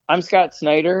I'm Scott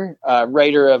Snyder,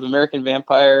 writer of American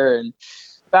Vampire and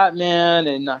Batman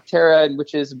and Nocterra,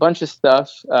 which is a bunch of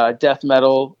stuff, death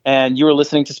metal, and you are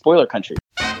listening to Spoiler Country.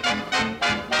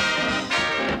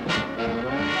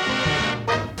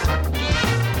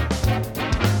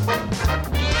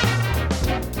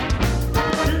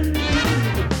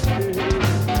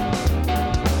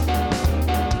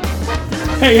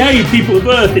 Hey, people of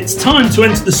Earth, it's time to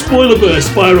enter the Spoilerverse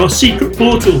via our secret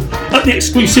portal at the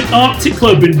exclusive Arctic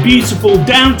Club in beautiful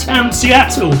downtown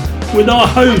Seattle with our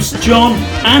hosts, John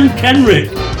and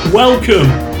Kenrick. Welcome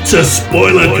to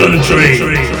Spoiler Country.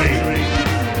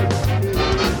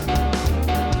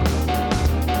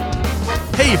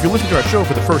 Hey, if you're listening to our show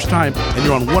for the first time and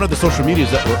you're on one of the social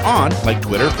medias that we're on, like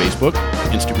Twitter, Facebook,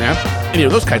 Instagram, any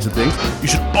of those kinds of things, you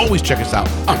should always check us out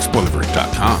on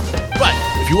Spoilerverse.com. But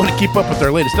if you want to keep up with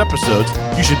our latest episodes,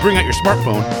 you should bring out your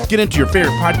smartphone, get into your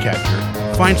favorite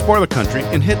podcatcher, find Spoiler Country,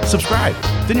 and hit subscribe.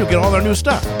 Then you'll get all our new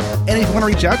stuff. And if you want to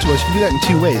reach out to us, you can do that in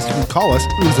two ways. You can call us,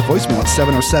 leave us a voicemail at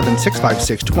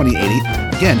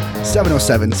 707-656-2080. Again,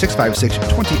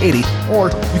 707-656-2080. Or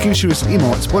you can shoot us an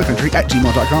email at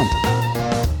spoilercountry@gmail.com.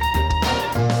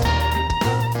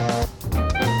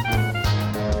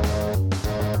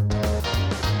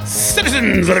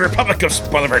 Citizens of the Republic of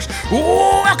Spoilerverse,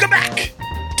 welcome back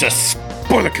to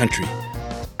Spoiler Country.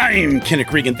 I'm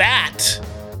Kenneth Regan. That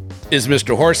is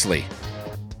Mr. Horsley.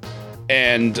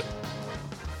 And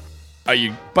are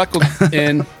you buckled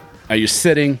in? Are you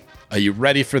sitting? Are you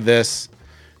ready for this?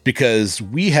 Because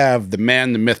we have the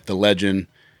man, the myth, the legend,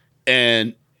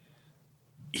 and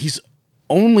he's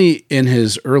only in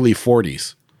his early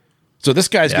 40s. So this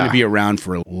guy's going to be around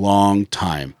for a long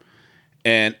time.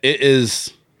 And it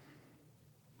is...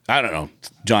 I don't know,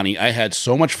 Johnny, I had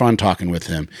so much fun talking with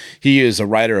him. He is a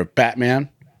writer of Batman,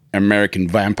 American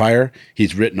Vampire.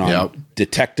 He's written on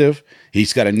Detective.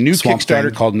 He's got a new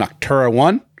Kickstarter called Nocterra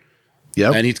 1.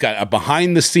 Yep. And he's got a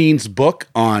behind-the-scenes book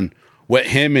on what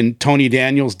him and Tony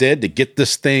Daniels did to get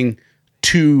this thing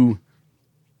into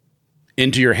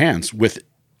your hands. And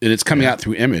it's coming out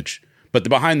through Image. But the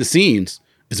behind-the-scenes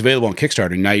is available on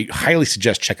Kickstarter. And I highly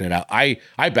suggest checking it out. I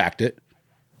backed it.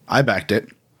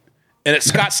 And it's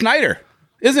Scott Snyder,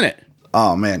 isn't it?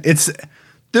 Oh, man.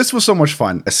 This was so much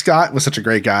fun. Scott was such a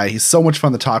great guy. He's so much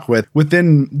fun to talk with.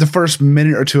 Within the first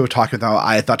minute or two of talking with him,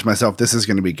 I thought to myself, this is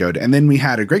going to be good. And then we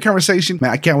had a great conversation.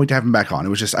 Man, I can't wait to have him back on. It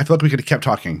was just, I feel like we could have kept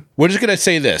talking. We're just going to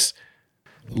say this.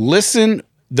 Listen,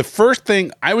 the first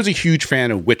thing, I was a huge fan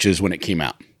of Witches when it came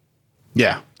out.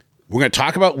 Yeah. We're going to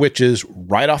talk about Witches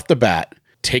right off the bat.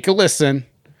 Take a listen.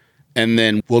 And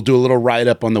then we'll do a little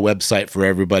write-up on the website for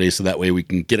everybody so that way we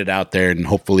can get it out there and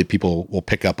hopefully people will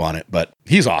pick up on it. But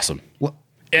he's awesome.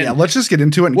 Let's just get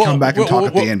into it and come back and talk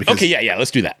at the end. Because okay, yeah,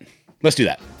 let's do that.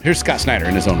 Here's Scott Snyder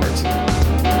in his own words. All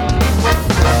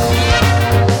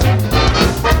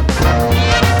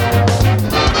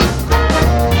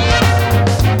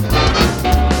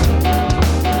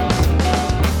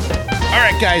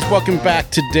right, guys, welcome back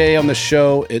today on the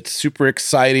show. It's super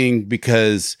exciting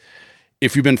because...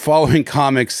 if you've been following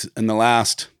comics in the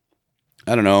last,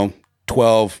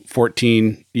 12,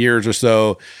 14 years or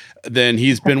so, then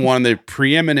he's been one of the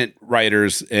preeminent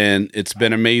writers, and it's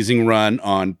been an amazing run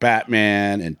on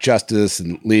Batman and Justice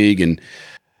and League and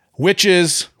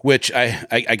Witches, which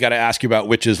I got to ask you about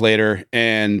Witches later.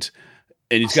 And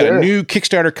he's got a new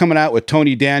Kickstarter coming out with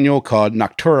Tony Daniel called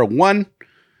Nocterra 1.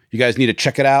 You guys need to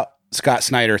check it out. Scott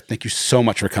Snyder, thank you so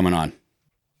much for coming on.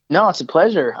 No, it's a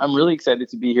pleasure. I'm really excited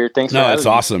to be here. Thanks for having me. No, that's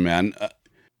awesome, man.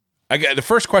 The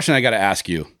first question I got to ask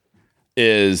you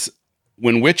is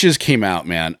when Witches came out,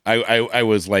 man, I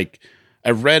was like,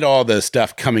 I read all the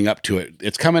stuff coming up to it.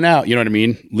 It's coming out, you know what I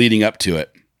mean? Leading up to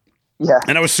it. Yeah.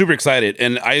 And I was super excited.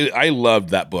 And I loved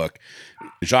that book.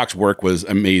 Jacques' work was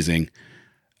amazing.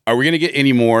 Are we going to get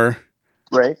any more?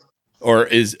 Right. Or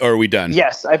are we done?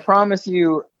 Yes, I promise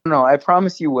you. No, I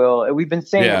promise you will. We've been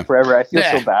saying it forever. I feel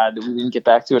so bad that we didn't get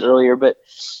back to it earlier, but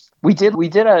we did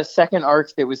a second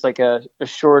arc that was like a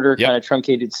shorter kind of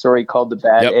truncated story called The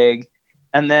Bad Egg.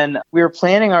 And then we were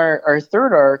planning our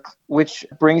third arc, which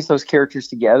brings those characters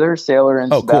together, Sailor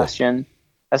and Sebastian,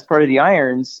 as part of the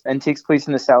Irons, and takes place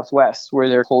in the Southwest, where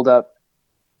they're holed up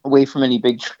away from any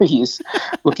big trees,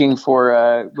 looking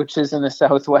for witches in the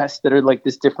Southwest that are like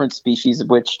this different species of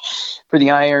witch for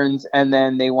the Irons. And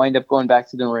then they wind up going back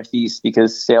to the Northeast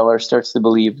because Sailor starts to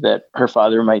believe that her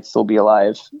father might still be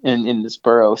alive in this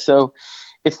borough. So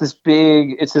it's this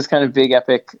kind of big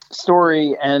epic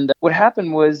story. And what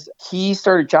happened was we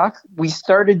started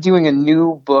doing a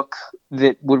new book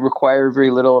that would require very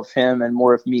little of him and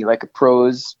more of me, like a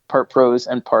part prose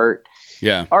and part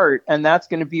art, and that's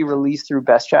going to be released through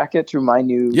Best Jacket, through my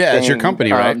new thing, it's your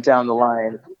company, right? Down the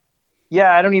line.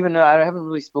 Yeah, I don't even know. I haven't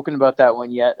really spoken about that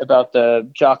one yet, about the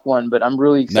Jock one, but I'm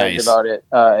really excited about it.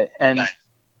 And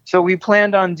so we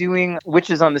planned on doing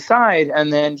Witches on the Side,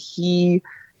 and then he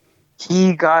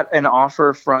got an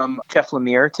offer from Jeff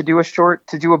Lemire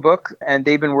to do a book, and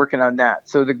they've been working on that.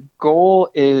 So the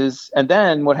goal is, and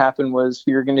then what happened was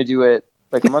we were going to do it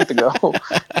like a month ago.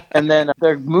 And then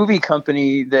the movie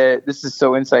company this is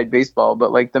so inside baseball,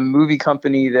 but like the movie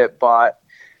company that bought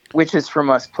Witches from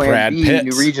us, Plan B,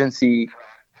 New Regency.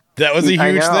 That was a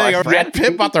huge thing. Brad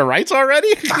Pitt bought the rights already?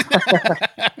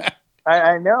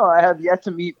 I know. I have yet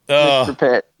to meet Mr.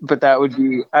 Pitt, but I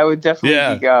would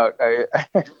definitely geek out.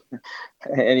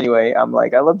 Anyway, I'm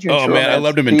like, I loved you. Oh, man, I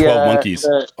loved him in 12 Monkeys.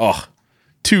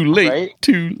 Too late. Right?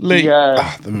 Too late.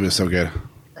 The movie was so good.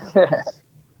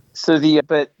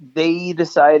 But they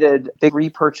decided they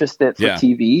repurchased it for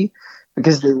TV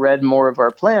because they read more of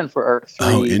our plan for Arc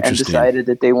 3 and decided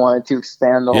that they wanted to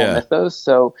expand the whole mythos.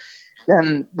 So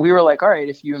then we were like, all right,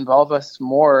 if you involve us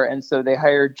more. And so they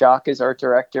hired Jock as art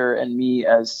director and me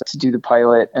to do the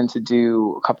pilot and to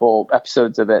do a couple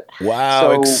episodes of it.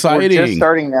 So exciting. We're just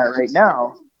starting that right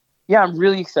now. Yeah, I'm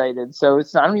really excited. So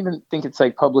I don't even think it's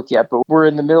like public yet, but we're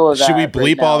in the middle of that. Should we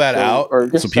bleep all that out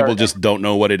so people just don't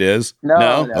know what it is?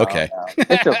 No? Okay. No.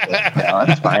 It's okay. No,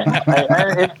 it's fine.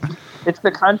 It's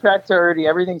the contracts are already,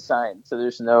 everything's signed. So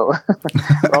there's no,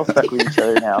 we're all stuck with each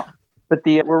other now. But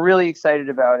we're really excited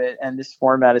about it, and this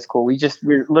format is cool.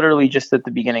 We're literally just at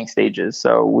the beginning stages,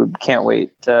 so we can't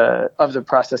wait of the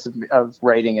process of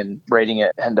writing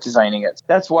it and designing it.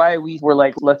 That's why we were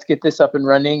like, let's get this up and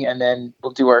running, and then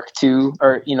we'll do Arc 2,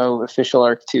 or official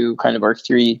Arc 2, kind of Arc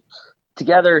 3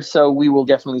 together. So we will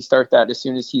definitely start that as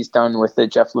soon as he's done with the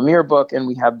Jeff Lemire book, and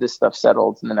we have this stuff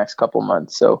settled in the next couple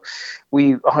months. So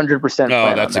we 100% plan on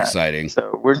that. That's exciting.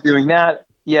 So we're doing that.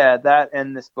 Yeah, that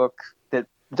and this book that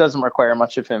doesn't require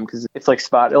much of him because it's like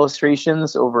spot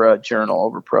illustrations over a journal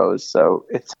over prose. So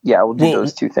we'll do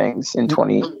those two things in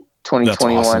 2021. That's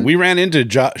awesome. We ran into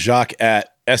Jacques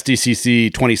at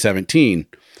SDCC 2017,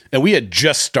 and we had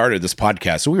just started this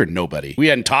podcast, so we were nobody. We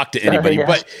hadn't talked to anybody,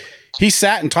 but he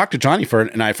sat and talked to Johnny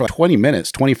and I for like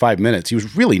 25 minutes. He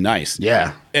was really nice.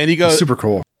 Yeah. And he goes, super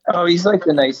cool. Oh, he's like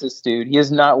the nicest dude. He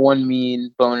has not one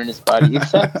mean bone in his body,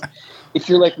 except if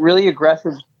you're like really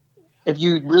aggressive. If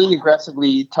you really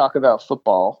aggressively talk about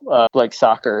football, like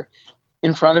soccer,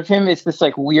 in front of him, it's this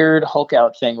like weird Hulk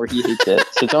out thing where he hates it.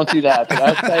 So don't do that. But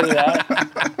outside of that,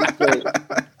 it's great.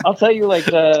 I'll tell you, like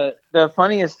the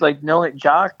funniest, like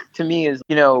Jock to me is,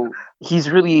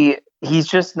 he's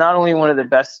just not only one of the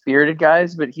best spirited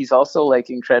guys, but he's also like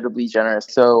incredibly generous.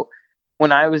 So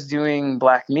when I was doing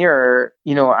Black Mirror,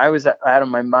 I was out of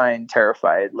my mind,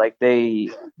 terrified. Like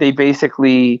they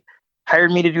basically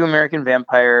hired me to do American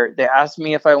Vampire. They asked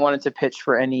me if I wanted to pitch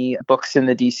for any books in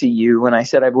the DCU. And I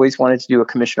said, I've always wanted to do a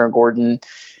Commissioner Gordon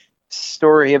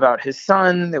story about his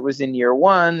son that was in year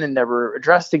 1 and never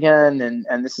addressed again.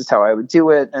 And this is how I would do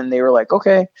it. And they were like,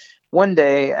 okay, one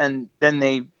day. And then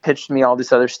they pitched me all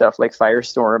this other stuff like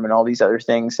Firestorm and all these other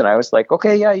things. And I was like,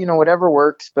 okay, yeah, whatever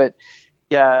works. But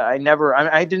yeah,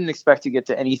 I didn't expect to get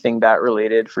to anything that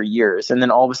related for years. And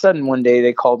then all of a sudden one day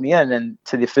they called me in and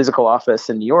to the physical office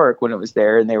in New York when it was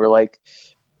there. And they were like,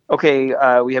 okay,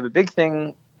 we have a big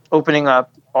thing opening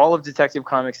up. All of Detective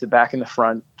Comics, the back and the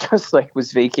front just like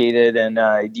was vacated. And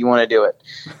do you want to do it?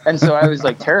 And so I was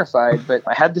like terrified, but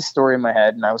I had this story in my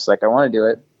head and I was like, I want to do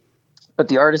it. But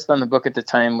the artist on the book at the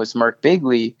time was Mark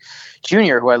Bagley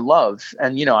Jr., who I love.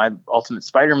 And, Ultimate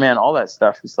Spider-Man, all that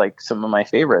stuff is like some of my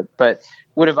favorite, but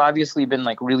would have obviously been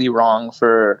like really wrong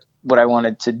for what I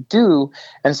wanted to do.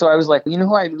 And so I was like,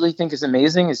 who I really think is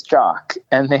amazing is Jock.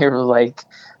 And they were like,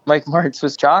 Mike Martz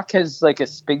was Jock has like a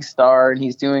big star and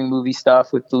he's doing movie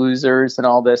stuff with the Losers and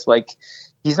all this. Like,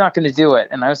 he's not going to do it.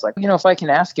 And I was like, if I can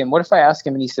ask him, what if I ask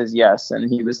him and he says yes? And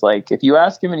he was like, if you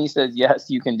ask him and he says yes,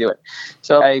 you can do it.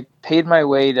 So I paid my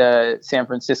way to San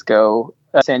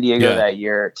Diego that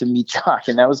year to meet Jock.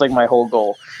 And that was like my whole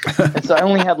goal. And so I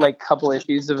only had like a couple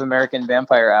issues of American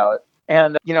Vampire out.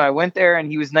 And, I went there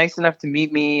and he was nice enough to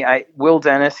meet me. Will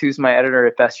Dennis, who's my editor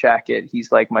at Best Jacket,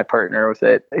 he's like my partner with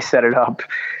it. I set it up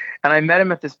and I met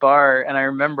him at this bar. And I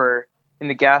remember in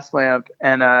the gas lamp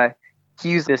and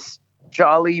he was this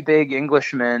jolly big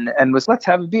Englishman and was, let's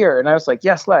have a beer. And I was like,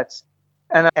 yes, let's.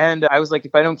 And I was like,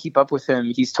 if I don't keep up with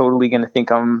him, he's totally going to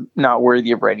think I'm not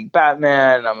worthy of writing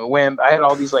Batman and I'm a wimp. I had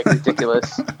all these like ridiculous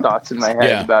thoughts in my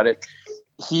head about it.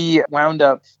 He wound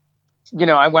up,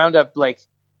 I wound up like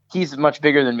he's much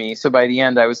bigger than me. So by the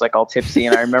end, I was like all tipsy,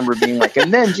 and I remember being like,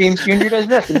 and then James Jr. does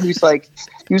this, and he was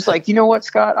like, you know what,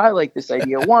 Scott, I like this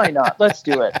idea. Why not? Let's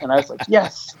do it. And I was like,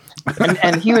 yes.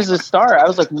 And he was a star. I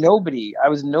was like nobody. I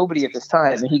was nobody at this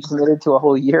time, and he committed to a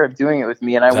whole year of doing it with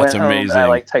me. And I went home and I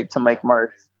like typed to Mike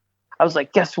Marsh. I was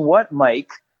like, guess what,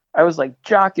 Mike? I was like,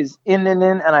 Jock is in,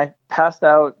 and I passed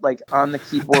out like on the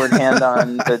keyboard, hand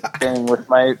on the thing with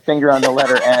my finger on the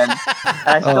letter N. And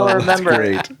I still remember.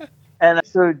 Great. And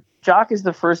so Jock is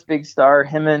the first big star,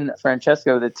 him and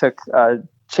Francesco, that took a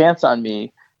chance on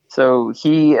me. So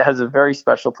he has a very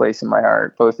special place in my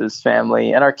heart, both his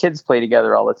family and our kids play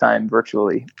together all the time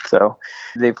virtually. So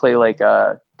they play like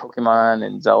Pokemon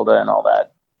and Zelda and all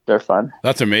that. They're fun.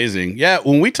 That's amazing. Yeah.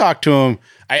 When we talked to him,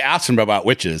 I asked him about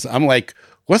witches. I'm like,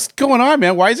 what's going on,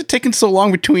 man? Why is it taking so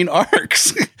long between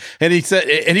arcs? And he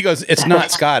goes, it's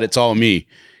not Scott. It's all me.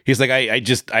 He's like,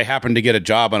 I happened to get a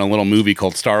job on a little movie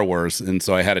called Star Wars. And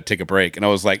so I had to take a break. And I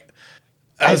was like,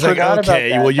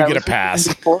 okay, well, you get a pass.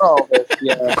 Before all this,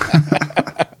 yeah.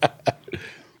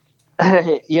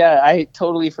 Yeah, I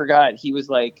totally forgot. He was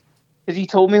like, because he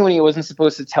told me when he wasn't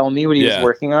supposed to tell me what he was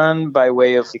working on by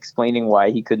way of explaining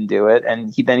why he couldn't do it.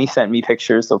 And he sent me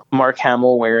pictures of Mark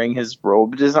Hamill wearing his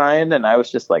robe design. And I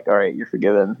was just like, all right, you're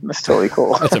forgiven. That's totally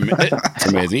cool. That's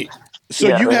amazing.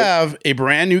 So you have a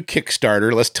brand new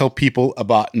Kickstarter. Let's tell people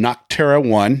about Nocterra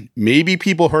 1. Maybe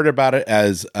people heard about it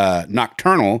as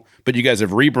Nocturnal, but you guys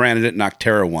have rebranded it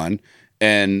Nocterra 1.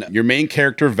 And your main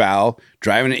character, Val,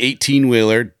 driving an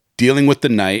 18-wheeler, dealing with the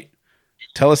night.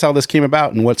 Tell us how this came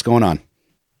about and what's going on.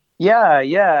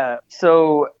 Yeah.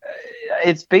 So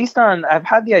it's based on, I've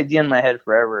had the idea in my head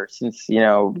forever since,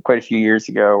 quite a few years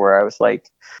ago, where I was like,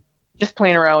 just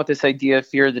playing around with this idea of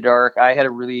fear of the dark. I had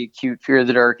a really acute fear of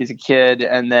the dark as a kid.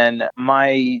 And then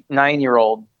my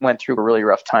 9-year-old went through a really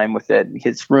rough time with it.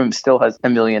 His room still has a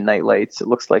million night lights. It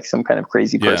looks like some kind of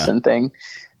crazy person thing.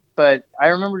 But I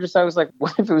remember I was like,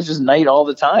 what if it was just night all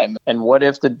the time? And what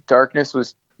if the darkness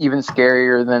was even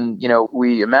scarier than,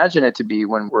 we imagine it to be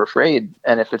when we're afraid?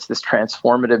 And if it's this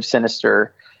transformative,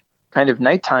 sinister kind of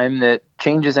nighttime that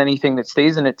changes anything that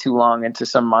stays in it too long into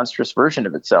some monstrous version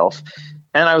of itself.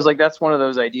 And I was like, that's one of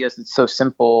those ideas that's so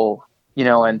simple,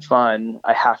 and fun.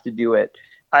 I have to do it.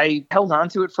 I held on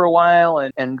to it for a while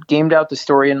and gamed out the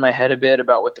story in my head a bit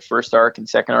about what the first arc and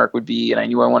second arc would be. And I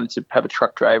knew I wanted to have a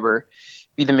truck driver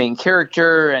be the main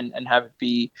character and have it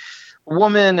be a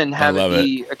woman and have it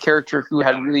be a character who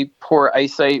had really poor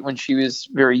eyesight when she was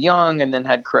very young and then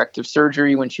had corrective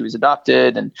surgery when she was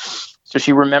adopted. And so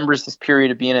she remembers this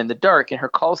period of being in the dark, and her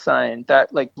call sign,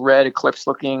 that like red eclipse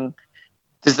looking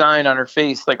design on her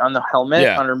face, like on the helmet,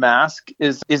 on her mask,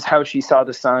 is how she saw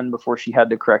the sun before she had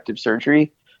the corrective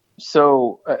surgery.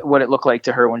 So what it looked like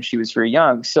to her when she was very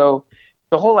young. So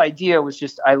the whole idea was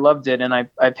just, I loved it. And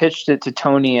I pitched it to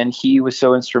Tony, and he was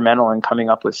so instrumental in coming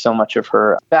up with so much of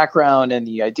her background and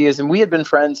the ideas. And we had been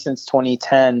friends since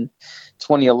 2010,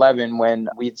 2011, when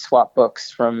we'd swapped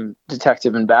books from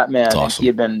Detective and Batman. Awesome. And he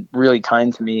had been really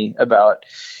kind to me about,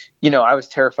 I was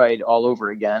terrified all over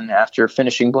again after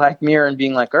finishing Black Mirror and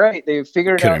being like, all right, they've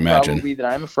figured out probably that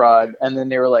I'm a fraud. And then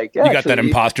they were like, you got that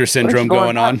imposter syndrome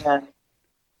going on?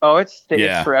 Oh, it's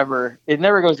forever. It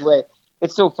never goes away.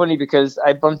 It's so funny because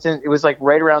I bumped in, it was like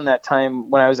right around that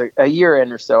time when I was a year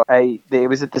in or so, it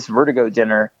was at this Vertigo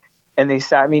dinner, and they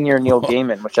sat me near Neil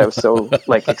Gaiman, which I was so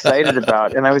like excited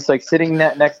about. And I was like sitting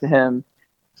next to him,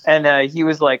 and he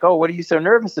was like, oh, what are you so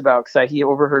nervous about? Because he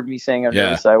overheard me saying how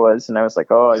nervous I was. And I was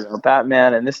like, oh,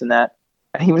 Batman and this and that.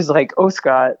 And he was like, oh,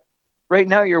 Scott, right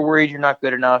now you're worried you're not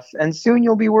good enough, and soon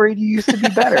you'll be worried you used to be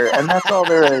better. And that's all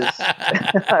there is.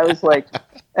 I was like,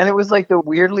 and it was like the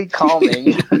weirdly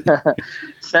calming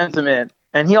sentiment.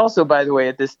 And he also, by the way,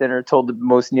 at this dinner told the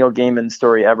most Neil Gaiman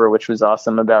story ever, which was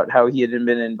awesome, about how he had been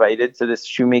invited to this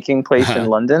shoemaking place in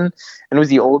London and was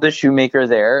the oldest shoemaker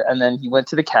there. And then he went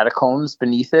to the catacombs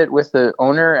beneath it with the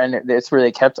owner, and it's where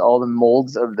they kept all the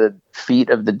molds of the feet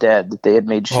of the dead that they had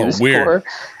made shoes for.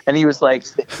 And he was like,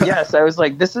 yes, I was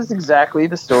like, this is exactly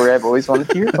the story I've always wanted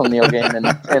to hear from Neil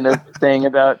Gaiman, and a thing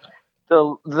about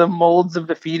the molds of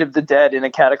the feet of the dead in a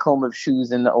catacomb of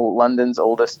shoes in London's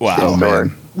oldest store.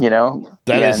 Man.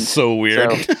 That is so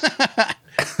weird.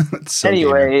 So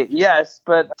anyway, yes,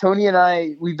 but Tony and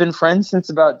I, we've been friends since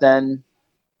about then.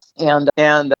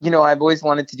 And I've always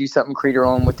wanted to do something creator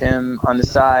own with him on the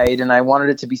side, and I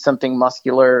wanted it to be something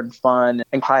muscular and fun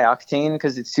and high octane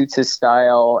because it suits his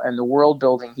style, and the world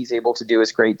building he's able to do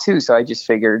is great too. So I just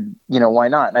figured, why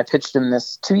not? And I pitched him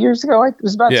this 2 years ago. It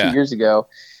was about 2 years ago.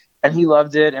 And he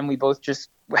loved it, and we both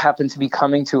just happened to be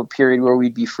coming to a period where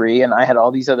we'd be free, and I had all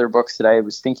these other books that I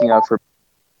was thinking of for...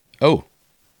 Oh,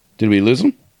 did we lose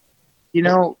him? you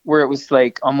know, where it was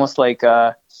like almost like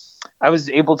I was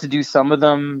able to do some of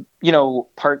them, you know,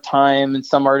 part-time, and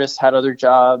some artists had other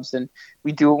jobs and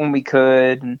we do it when we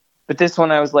could. But this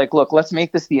one I was like, look, let's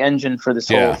make this the engine for this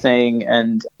whole thing,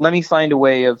 and let me find a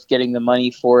way of getting the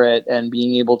money for it and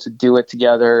being able to do it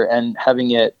together and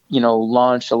having it, you know,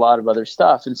 launch a lot of other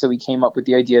stuff. And so we came up with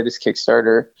the idea of this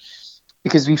Kickstarter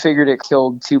because we figured it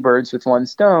killed two birds with one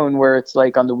stone, where it's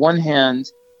like, on the one hand,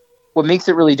 what makes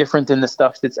it really different than the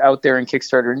stuff that's out there in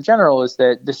Kickstarter in general is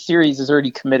that the series is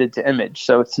already committed to Image.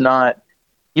 So it's not,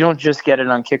 you don't just get it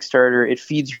on Kickstarter. It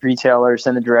feeds retailers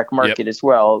and the direct market as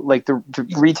well. Like the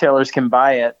retailers can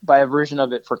buy a version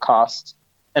of it for cost,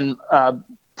 and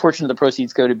portion of the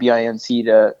proceeds go to BINC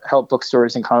to help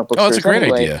bookstores and comic book stores. Oh, that's a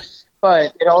great idea.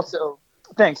 But it also,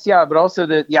 thanks. Yeah. But also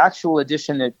the actual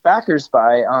edition that backers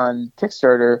buy on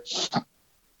Kickstarter,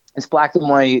 it's black and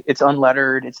white, it's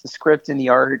unlettered, it's the script and the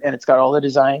art, and it's got all the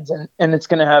designs, and it's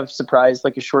going to have surprise,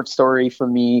 like a short story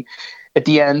from me at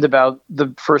the end about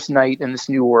the first night in this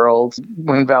new world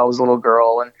when Val was a little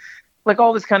girl, and like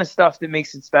all this kind of stuff that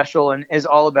makes it special and is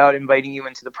all about inviting you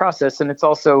into the process. And it's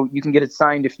also, you can get it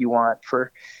signed if you want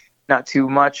for not too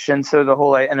much. And so the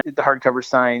hardcover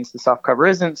signs, the soft cover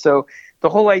isn't. So the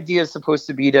whole idea is supposed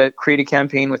to be to create a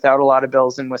campaign without a lot of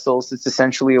bells and whistles. It's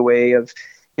essentially a way of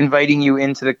inviting you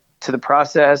into the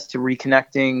process, to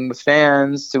reconnecting with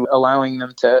fans, to allowing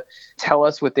them to tell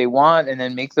us what they want and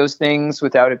then make those things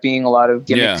without it being a lot of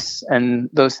gimmicks and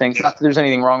those things. Not that there's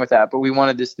anything wrong with that, but we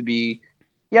wanted this to be,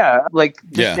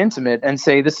 intimate, and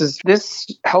say this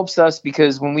helps us,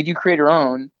 because when we do create our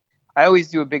own, I always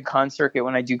do a big con circuit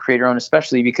when I do create our own,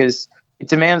 especially because it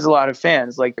demands a lot of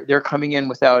fans. Like, they're coming in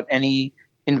without any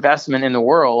investment in the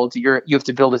world. You have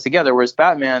to build it together. Whereas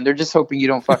Batman, they're just hoping you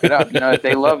don't fuck it up. You know,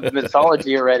 they love the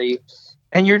mythology already,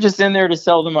 and you're just in there to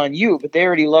sell them on you, but they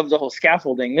already love the whole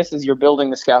scaffolding. This is, you're building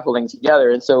the scaffolding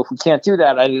together. And so if we can't do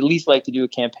that, I'd at least like to do a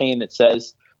campaign that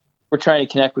says we're trying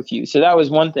to connect with you. So that was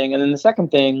one thing. And then the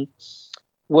second thing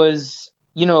was,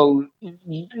 you know,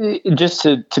 just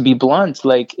to be blunt,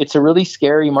 like, it's a really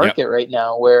scary market right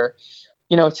now where,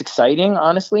 you know, it's exciting,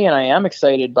 honestly, and I am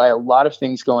excited by a lot of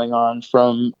things going on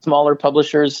from smaller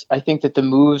publishers. I think that the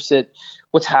moves that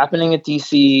what's happening at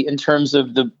DC in terms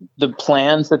of the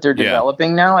plans that they're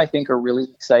developing now, I think are really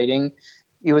exciting.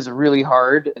 It was really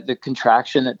hard, the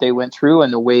contraction that they went through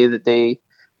and the way that they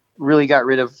really got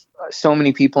rid of so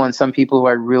many people, and some people who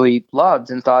I really loved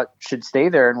and thought should stay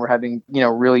there and were having, you know,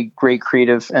 really great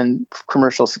creative and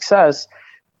commercial success.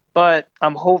 But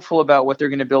I'm hopeful about what they're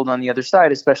going to build on the other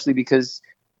side, especially because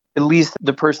at least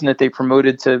the person that they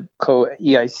promoted to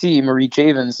co-EIC, Marie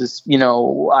Javins, is, you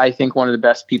know, I think one of the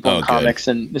best people in comics,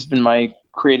 and has been my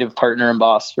creative partner and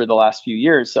boss for the last few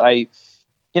years. So I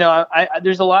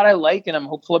there's a lot I like and I'm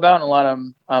hopeful about, and a lot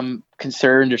I'm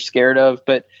concerned or scared of.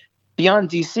 But beyond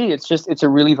DC, it's a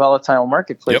really volatile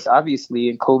marketplace, obviously,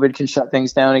 and COVID can shut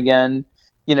things down again.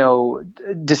 You know,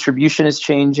 distribution is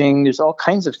changing. There's all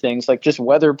kinds of things, like just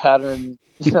weather pattern,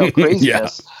 you know,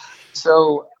 craziness.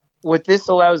 So what this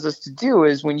allows us to do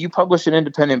is, when you publish an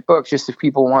independent book, just if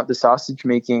people want the sausage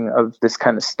making of this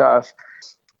kind of stuff,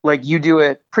 like, you do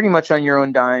it pretty much on your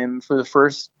own dime for the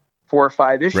first 4 or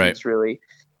 5 issues, really.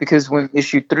 Because when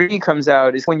issue 3 comes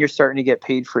out is when you're starting to get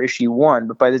paid for issue 1.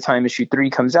 But by the time issue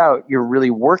 3 comes out, you're really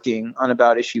working on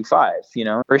about issue 5, you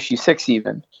know, or issue 6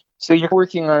 even. So you're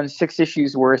working on 6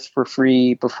 issues worth for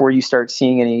free before you start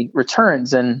seeing any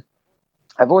returns. And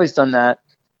I've always done that,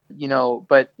 you know,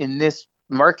 but in this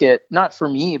market, not for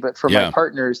me, but for my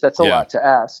partners, that's a lot to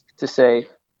ask, to say.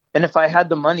 And if I had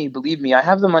the money, believe me, I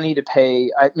have the money to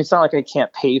pay. It's not like I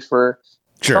can't pay for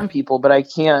some people, but I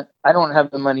don't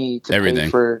have the money to pay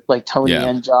for, like, Tony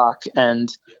and Jock. And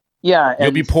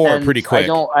you'll be poor pretty quick.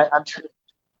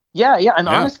 And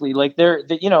honestly, like,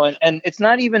 you know, and it's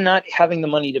not even not having the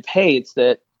money to pay. It's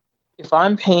that if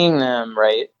I'm paying them,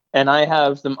 right, and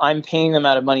I'm paying them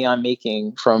out of money I'm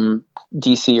making from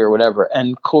DC or whatever,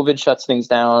 and COVID shuts things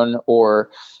down, or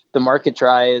the market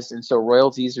dries, and so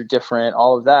royalties are different,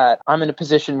 all of that, I'm in a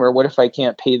position where, what if I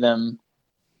can't pay them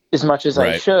as much as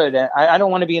I should? And I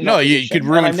don't want to be in that position. You could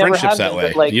ruin friendships that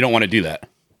way. Like, you don't want to do that.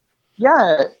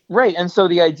 Yeah, right. And so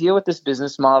the idea with this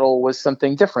business model was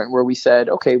something different, where we said,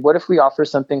 okay, what if we offer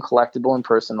something collectible and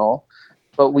personal,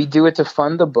 but we do it to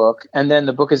fund the book, and then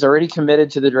the book is already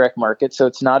committed to the direct market, so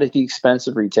it's not at the expense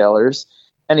of retailers,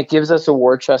 and it gives us a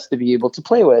war chest to be able to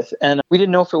play with. And we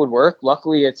didn't know if it would work.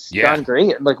 Luckily, it's gone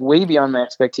great, like way beyond my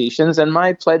expectations. And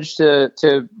my pledge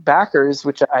to backers,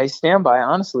 which I stand by,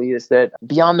 honestly, is that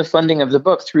beyond the funding of the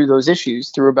book, through those issues,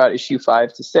 through about issue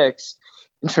 5 to 6,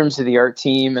 in terms of the art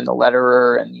team and the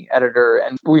letterer and the editor,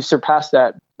 and we've surpassed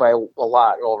that by a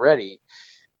lot already.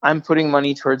 I'm putting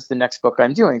money towards the next book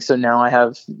I'm doing. So now I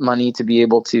have money to be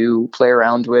able to play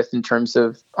around with in terms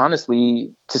of,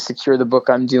 honestly, to secure the book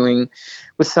I'm doing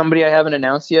with somebody I haven't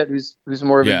announced yet, who's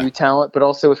more of a new talent, but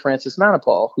also with Francis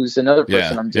Manipal, who's another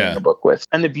person I'm doing a book with.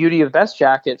 And the beauty of Best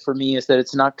Jacket for me is that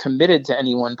it's not committed to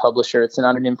any one publisher. It's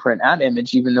not an imprint at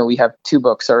Image, even though we have 2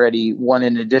 books already, one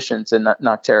in addition to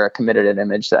Nocterra committed at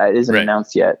Image that isn't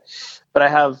announced yet. But I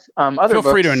have other Feel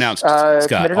books. Free to announce,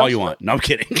 Scott, all you want. No, I'm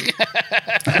kidding.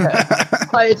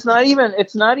 It's not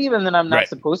even that I'm not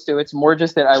supposed to. It's more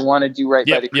just that I want to do by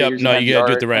the creators. No, you got to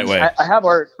do it the right way. I have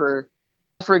art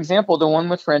for example, the one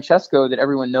with Francesco that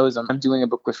everyone knows. I'm doing a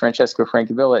book with Francesco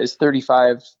Francavilla is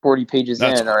 35, 40 pages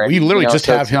in. Already. We literally just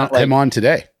have him on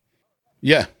today.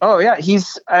 Yeah. Oh yeah.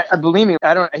 I believe me.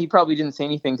 He probably didn't say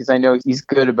anything because I know he's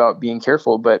good about being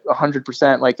careful, but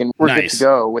 100% and we're good to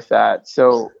go with that.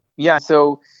 So yeah.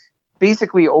 So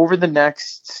basically over the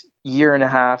next year and a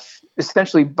half,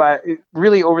 essentially, but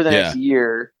really over the next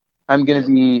year, I'm going to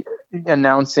be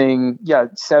announcing,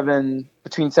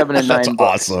 between 7 and 9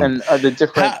 books. Awesome. And the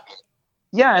different,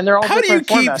 and they're all how different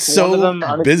do you keep formats.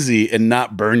 so busy and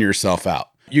not burn yourself out?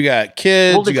 You got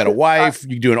kids, you got a wife,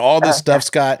 you're doing all this stuff,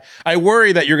 Scott. I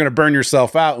worry that you're going to burn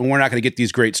yourself out and we're not going to get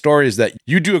these great stories that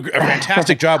you do a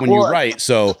fantastic job when you write.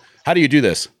 So how do you do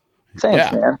this?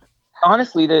 Thanks, man.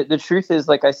 Honestly, the truth is,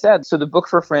 like I said, so the book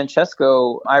for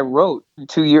Francesco, I wrote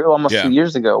 2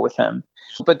 years ago with him.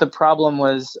 But the problem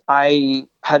was I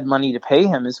had money to pay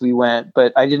him as we went,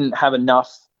 but I didn't have enough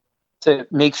to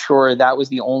make sure that was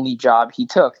the only job he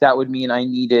took. That would mean I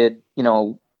needed,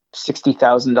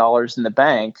 $60,000 in the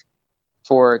bank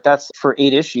for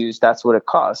 8 issues. That's what it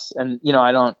costs. And,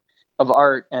 I don't, of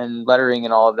art and lettering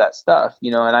and all of that stuff,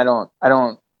 and I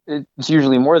don't, it's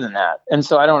usually more than that. And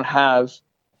so I don't have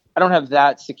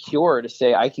that secure to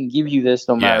say I can give you this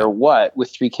no matter what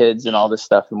with 3 kids and all this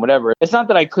stuff and whatever. It's not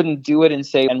that I couldn't do it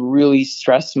and really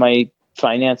stress my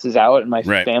finances out and my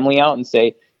family out and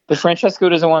say, but Francesco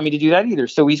doesn't want me to do that either.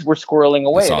 So we're squirreling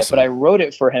away at it. But I wrote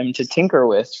it for him to tinker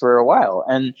with for a while.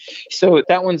 And so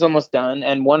that one's almost done.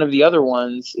 And one of the other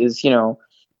ones is,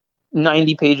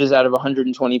 90 pages out of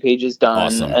 120 pages done.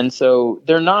 Awesome. And so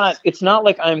it's not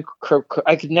like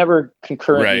I could never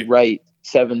concurrently write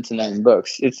 7 to 9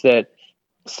 books. It's that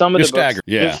some of the books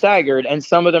they're staggered, and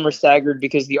some of them are staggered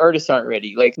because the artists aren't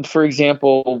ready. Like, for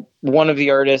example, one of the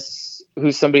artists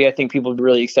who's somebody I think people are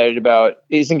really excited about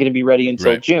isn't going to be ready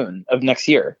until June of next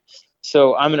year.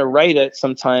 So I'm going to write it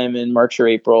sometime in March or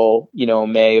April,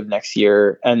 May of next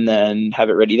year, and then have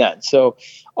it ready then. So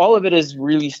all of it is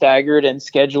really staggered and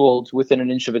scheduled within an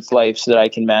inch of its life so that I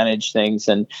can manage things.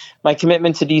 And my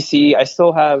commitment to DC, I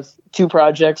still have 2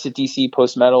 projects at DC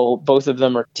Post Metal. Both of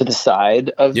them are to the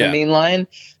side of the main line,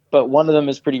 but one of them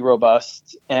is pretty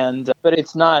robust. And but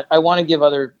it's not. I want to give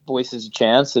other voices a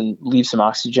chance and leave some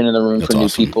oxygen in the room for new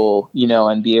people,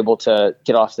 and be able to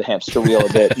get off the hamster wheel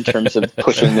a bit in terms of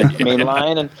pushing the main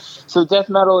line. And so death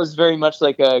metal is very much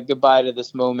like a goodbye to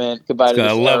this moment, goodbye to this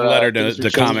era. A love letter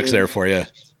to comics there for you.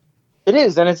 It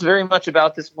is, and it's very much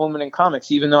about this moment in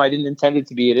comics, even though I didn't intend it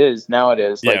to be. It is now. It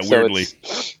is. Weirdly.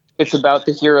 So it's about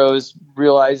the heroes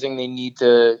realizing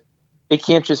they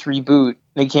can't just reboot.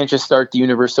 They can't just start the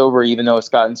universe over, even though it's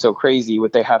gotten so crazy.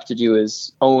 What they have to do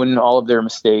is own all of their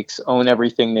mistakes, own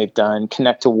everything they've done,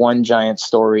 connect to one giant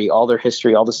story, all their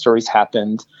history, all the stories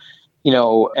happened,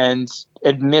 and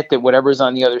admit that whatever's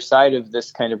on the other side of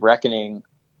this kind of reckoning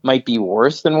might be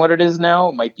worse than what it is now.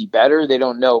 It might be better. They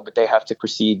don't know, but they have to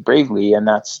proceed bravely. And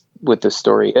that's what the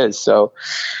story is. So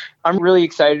I'm really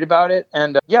excited about it.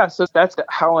 And so that's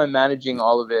how I'm managing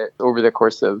all of it over the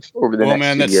course of the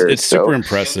next few years. It's super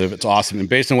impressive. It's awesome. And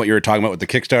based on what you were talking about with the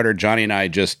Kickstarter, Johnny and I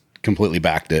just completely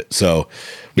backed it. So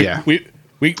we got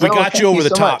you over the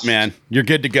top, much. Man. You're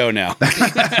good to go now.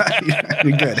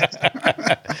 You're good.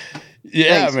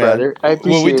 Thanks, man. Brother. I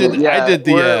appreciate it. Yeah, I did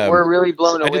the. We're really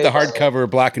blown away. I did the hardcover,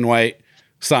 black and white,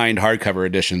 signed hardcover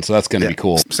edition. So that's going to be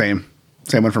cool. Same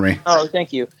one for me. Oh,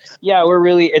 thank you. Yeah,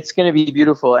 it's going to be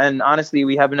beautiful. And honestly,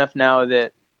 we have enough now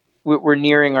that we're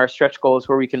nearing our stretch goals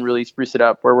where we can really spruce it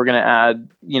up. Where we're going to add,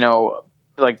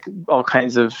 like all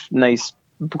kinds of nice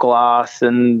gloss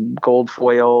and gold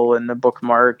foil and the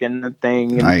bookmark and the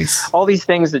thing. And nice. All these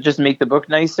things that just make the book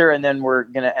nicer. And then we're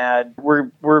going to add.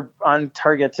 We're on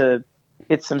target to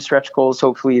hit some stretch goals,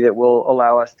 hopefully, that will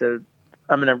allow us to.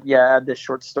 I'm going to add this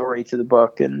short story to the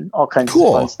book and all kinds of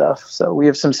fun stuff. So we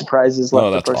have some surprises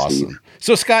left up our sleeve. Awesome.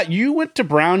 So Scott, you went to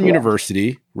Brown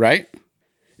University, right?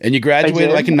 And you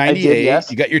graduated in 98. Yes.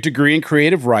 You got your degree in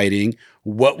creative writing.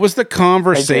 What was the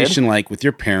conversation like with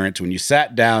your parents when you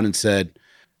sat down and said,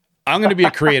 I'm going to be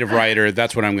a creative writer.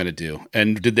 That's what I'm going to do.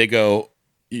 And did they go,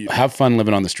 have fun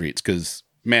living on the streets? Because,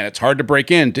 man, it's hard to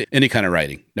break into any kind of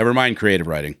writing. Never mind creative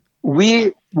writing.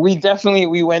 We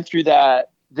definitely went through that.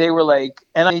 They were like,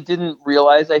 and I didn't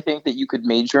realize, I think, that you could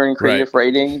major in creative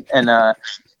writing. And not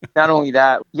only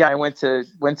that, I went to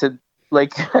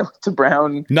like I went to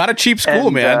Brown. Not a cheap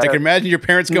school, man. I can imagine your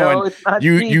parents going,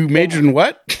 you majored in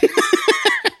what?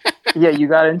 Yeah, you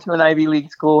got into an Ivy League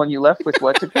school and you left with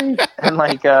what degree? And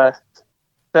like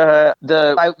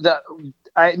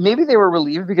maybe they were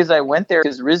relieved because I went there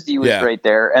because RISD was right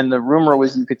there, and the rumor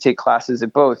was you could take classes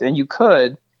at both, and you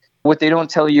could. What they don't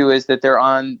tell you is that they're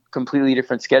on completely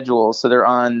different schedules. So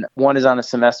one is on a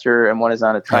semester and one is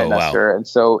on a trimester, and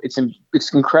so it's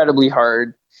incredibly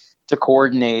hard to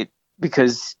coordinate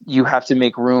because you have to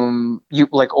make room,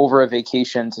 over a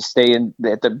vacation to stay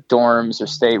at the dorms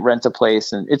or rent a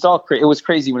place, and it's all it was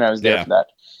crazy when I was there for that.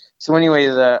 So anyway,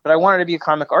 but I wanted to be a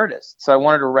comic artist, so I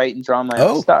wanted to write and draw my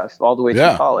own stuff all the way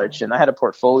through college, and I had a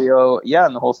portfolio,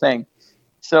 and the whole thing.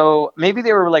 So maybe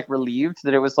they were like relieved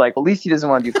that it was like, at least he doesn't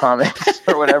want to do comics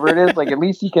or whatever it is. Like, at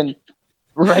least he can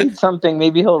write something.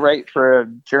 Maybe he'll write for a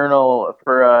journal,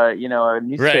 for a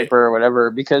newspaper or whatever.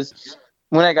 Because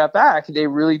when I got back, they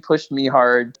really pushed me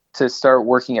hard to start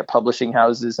working at publishing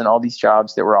houses and all these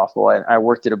jobs that were awful. I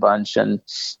worked at a bunch and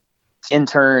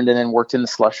interned and then worked in the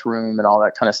slush room and all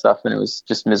that kind of stuff. And it was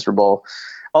just miserable.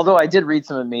 Although I did read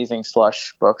some amazing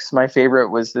slush books. My favorite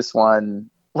was this one.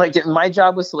 Like, my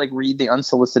job was to read the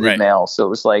unsolicited mail. So it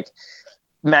was like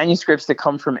manuscripts that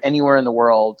come from anywhere in the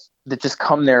world that just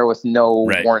come there with no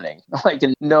warning.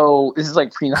 This is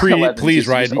like pre-9/11. Please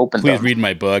read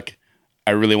my book.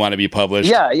 I really want to be published.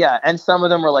 Yeah. And some of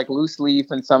them were like loose leaf,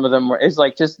 and some of them were, it's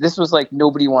like this was like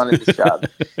nobody wanted this job.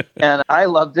 And I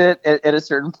loved it at a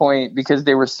certain point because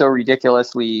they were so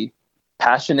ridiculously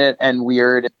passionate and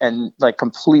weird and like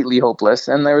completely hopeless.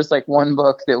 And there was like one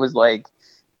book that was like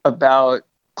about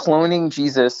cloning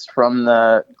Jesus from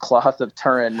the cloth of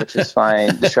Turin, which is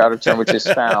fine, the Shroud of Turin, which is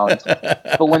found.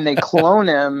 But when they clone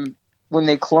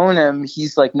him,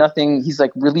 he's like nothing. He's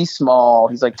like really small.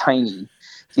 He's like tiny.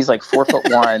 He's like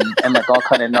 4'1" and like all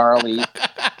kind of gnarly.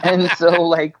 And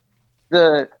so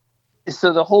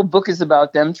the whole book is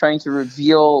about them trying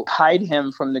to hide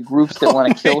him from the groups that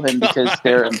want to kill him because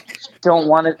they don't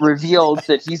want it revealed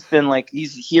that he's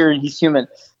here and he's human.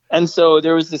 And so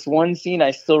there was this one scene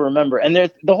I still remember, and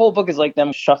the whole book is like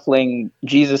them shuffling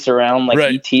Jesus around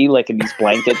like E.T., like in these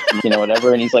blankets,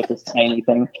 whatever, and he's like this tiny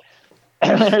thing.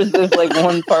 And there's this like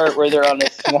one part where they're on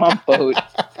a swamp boat.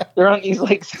 They're on these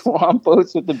like swamp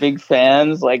boats with the big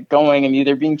fans like going, and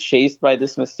they're being chased by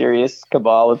this mysterious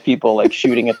cabal of people like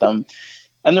shooting at them.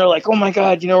 And they're like, oh my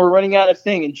God, we're running out of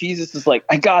thing. And Jesus is like,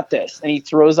 I got this. And he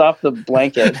throws off the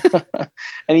blanket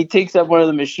and he takes up one of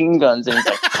the machine guns and he's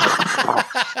like,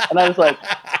 and I was like,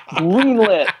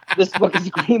 greenlit. This book is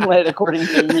greenlit according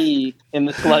to me in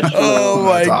the sludge room. Oh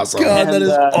my God, that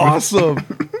is awesome.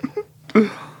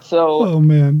 So, oh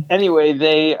man. Anyway,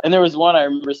 and there was one I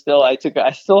remember still. I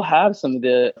still have some of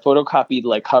the photocopied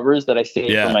like covers that I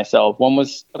saved for myself. One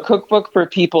was a cookbook for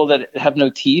people that have no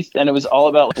teeth, and it was all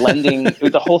about blending.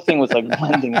 The whole thing was like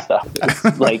blending stuff. It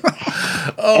was like,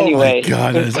 anyway, my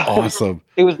God, that is awesome.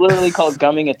 It was literally called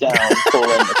 "Gumming It Down" a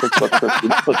cookbook for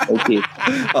people with no teeth.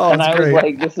 Oh, and I was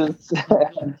like, this is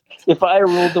if I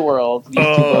ruled the world, these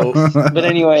two books. But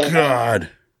anyway, God.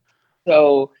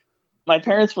 So my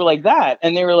parents were like that,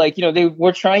 and they were like, they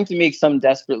were trying to make some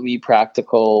desperately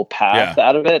practical path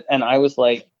out of it. And I was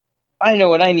like, I know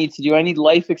what I need to do. I need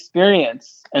life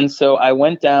experience. And so I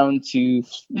went down to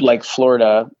like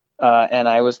Florida, and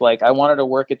I was like, I wanted to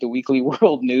work at the Weekly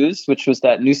World News, which was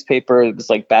that newspaper. It was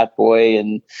like Bat Boy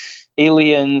and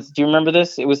Aliens. Do you remember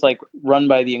this? It was like run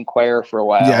by the Inquirer for a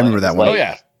while. Yeah, I remember that one.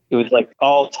 It was like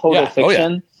all total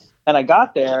fiction. And I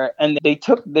got there, and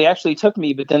they actually took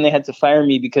me, but then they had to fire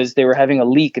me because they were having a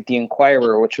leak at the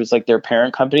Inquirer, which was like their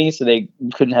parent company, so they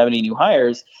couldn't have any new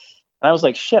hires. And I was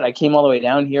like, shit, I came all the way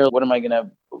down here. What am I going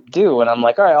to do? And I'm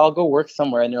like, all right, I'll go work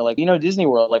somewhere. And they're like, Disney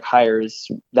World like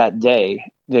hires that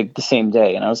day, the same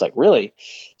day. And I was like, really?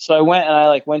 So I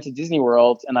went to Disney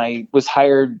World, and I was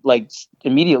hired like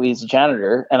immediately as a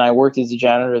janitor. And I worked as a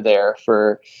janitor there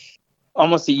for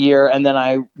almost a year, and then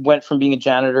I went from being a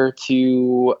janitor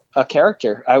to a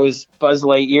character. I was Buzz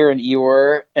Lightyear and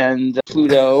Eeyore and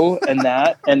Pluto and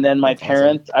that. And then my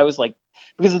parents, I was like,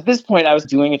 because at this point I was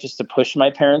doing it just to push my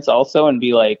parents also and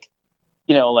be like,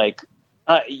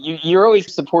 you're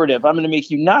always supportive. I'm going to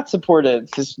make you not supportive,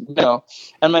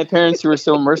 And my parents, who were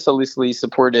so mercilessly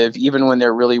supportive, even when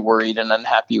they're really worried and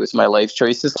unhappy with my life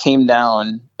choices, came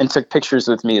down and took pictures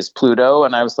with me as Pluto.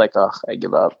 And I was like, oh, I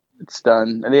give up. It's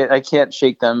done. I can't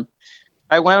shake them.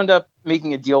 I wound up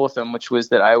making a deal with them, which was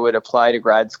that I would apply to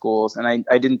grad schools, and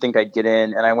I didn't think I'd get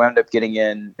in, and I wound up getting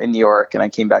in New York, and I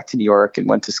came back to New York and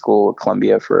went to school at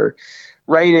Columbia for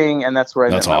writing, and that's where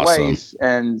I met my wife.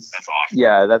 And that's awesome.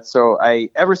 Yeah,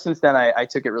 ever since then I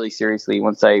took it really seriously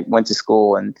once I went to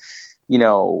school, and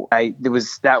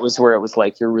that was where it was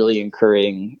like, you're really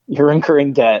incurring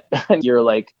debt. And you're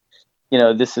like,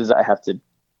 I have to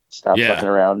stop fucking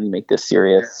around and make this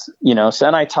serious, So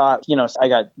then I taught, I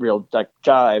got real job.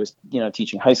 I was,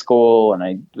 teaching high school, and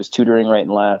I was tutoring right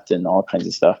and left and all kinds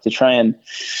of stuff to try and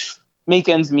make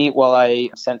ends meet while I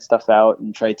sent stuff out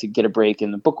and tried to get a break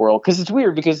in the book world. Cause it's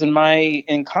weird because in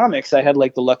comics, I had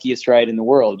like the luckiest ride in the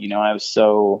world. I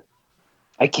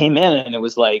came in and it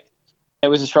was a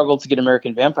struggle to get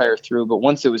American Vampire through, but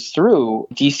once it was through,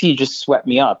 DC just swept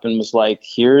me up and was like,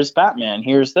 here's Batman,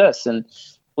 here's this. And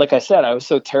like I said, I was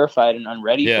so terrified and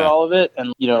unready for all of it.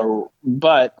 And,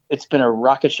 but it's been a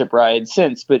rocket ship ride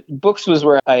since. But books was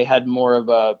where I had more of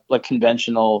a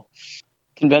conventional,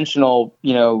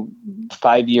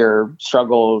 5-year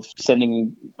struggle of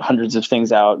sending hundreds of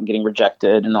things out and getting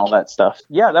rejected and all that stuff.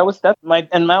 Yeah,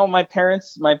 my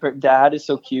parents, my dad is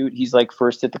so cute. He's like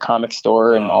first at the comic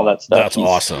store and all that stuff. That's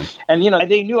awesome. And,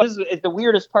 they knew the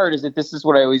weirdest part is that this is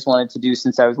what I always wanted to do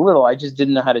since I was little. I just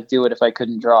didn't know how to do it if I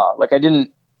couldn't draw. Like I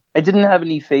didn't have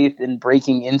any faith in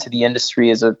breaking into the industry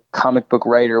as a comic book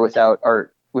writer without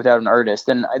an artist.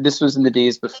 And this was in the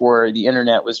days before the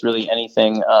internet was really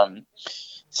anything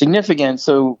significant.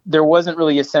 So there wasn't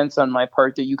really a sense on my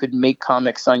part that you could make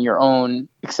comics on your own,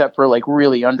 except for like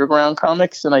really underground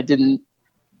comics. And I didn't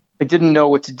know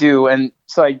what to do. And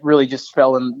so I really just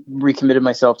fell and recommitted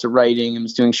myself to writing and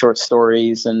was doing short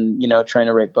stories and, trying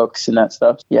to write books and that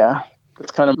stuff. Yeah.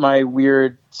 It's kind of my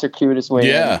weird circuitous way.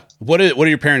 Yeah. What do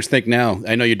your parents think now?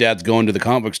 I know your dad's going to the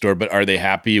comic book store, but are they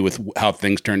happy with how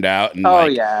things turned out? And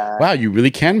yeah. Wow, you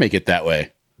really can make it that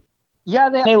way. Yeah,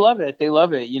 they love it. They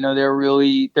love it.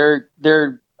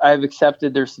 I've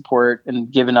accepted their support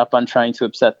and given up on trying to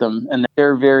upset them. And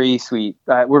they're very sweet.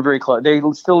 We're very close. They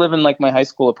still live in like my high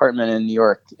school apartment in New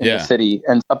York, in the city.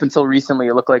 And up until recently,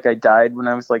 it looked like I died when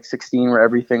I was like 16, where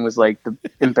everything was like the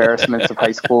embarrassments of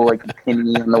high school, like the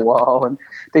painting on the wall. And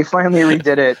they finally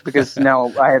redid it because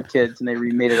now I have kids and they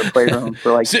remade it a playroom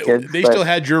for like kids. They still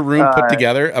had your room put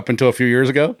together up until a few years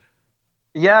ago?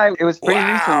 Yeah, it was pretty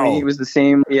recently. It was the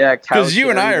same. Yeah, because you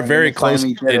and I are very close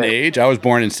in age. I was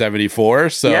born in 74,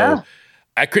 so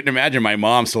I couldn't imagine my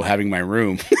mom still having my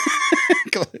room.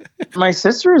 My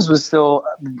sister's was still,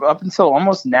 up until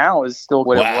almost now, is still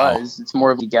what it was. It's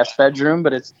more of a guest bedroom,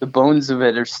 but it's the bones of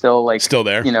it are still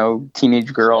there.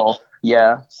 Teenage girl.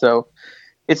 Yeah, so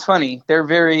it's funny.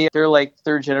 They're like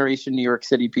third generation New York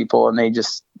City people, and they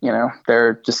just,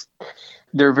 they're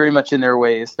very much in their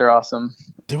ways. They're awesome.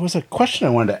 There was a question I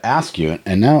wanted to ask you,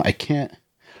 and now I can't.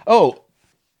 Oh,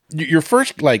 your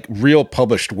first real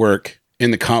published work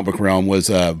in the comic book realm was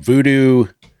Voodoo.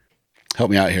 Help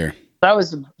me out here. That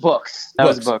was books. That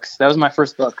was my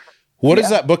first book. What does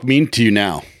that book mean to you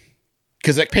now?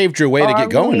 Because that paved your way to get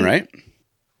going, right?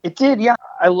 It did, yeah.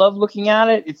 I love looking at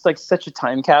it. It's like such a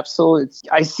time capsule.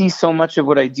 I see so much of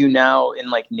what I do now in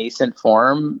nascent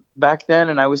form back then,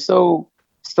 and I was so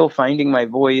still finding my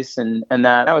voice and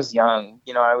that. I was young,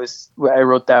 I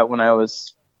wrote that when I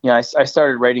was, I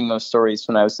started writing those stories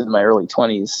when I was in my early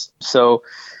 20s. So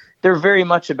they're very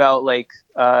much about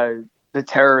the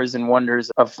terrors and wonders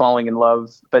of falling in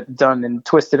love, but done in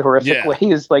twisted, horrific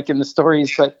ways, in the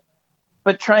stories,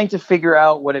 but trying to figure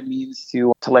out what it means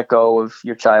to let go of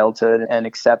your childhood and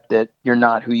accept that you're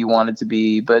not who you wanted to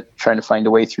be, but trying to find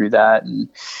a way through that. And,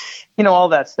 all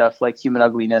that stuff, like human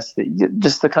ugliness,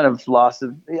 just the kind of loss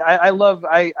of,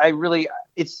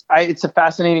 it's a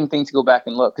fascinating thing to go back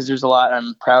and look, because there's a lot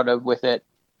I'm proud of with it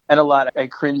and a lot I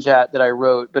cringe at that I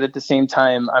wrote. But at the same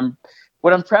time,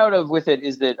 what I'm proud of with it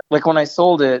is that when I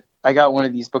sold it, I got one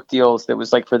of these book deals that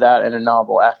was for that and a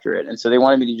novel after it. And so they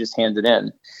wanted me to just hand it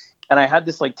in. And I had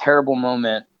this terrible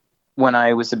moment when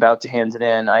I was about to hand it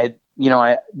in. I had,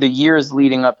 the years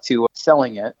leading up to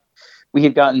selling it, we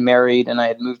had gotten married and we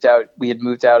had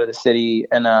moved out of the city.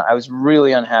 And I was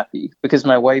really unhappy because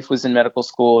my wife was in medical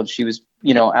school and she was,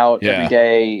 out every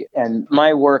day. And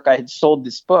my work, I had sold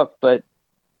this book, but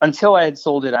until I had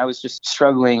sold it, I was just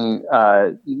struggling,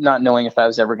 not knowing if I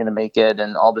was ever going to make it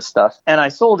and all this stuff. And I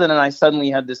sold it and I suddenly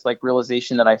had this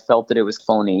realization that I felt that it was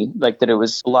phony, that it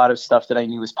was a lot of stuff that I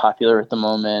knew was popular at the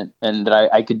moment and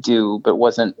that I could do, but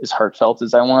wasn't as heartfelt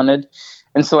as I wanted.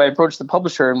 And so I approached the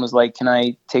publisher and was like, can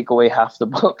I take away half the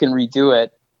book and redo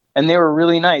it? And they were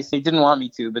really nice. They didn't want me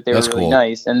to, but they were really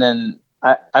nice. And then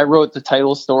I wrote the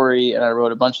title story, and I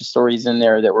wrote a bunch of stories in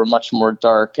there that were much more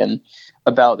dark and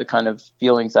about the kind of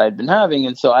feelings I'd been having.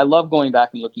 And so I love going back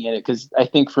and looking at it, because I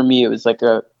think for me, it was like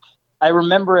I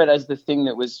remember it as the thing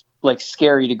that was like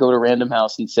scary to go to Random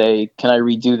House and say, can I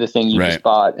redo the thing you just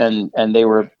bought? And they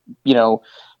were,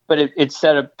 but it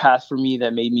set a path for me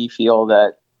that made me feel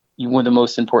that the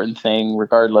most important thing,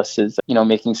 regardless, is,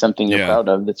 making something you're proud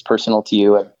of that's personal to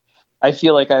you. And I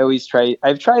feel like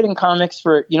I've tried in comics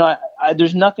for,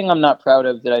 there's nothing I'm not proud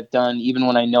of that I've done, even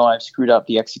when I know I've screwed up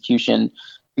the execution,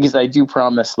 because I do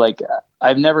promise, like,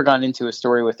 I've never gone into a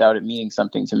story without it meaning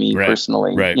something to me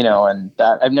personally, and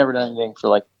that I've never done anything for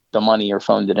like the money or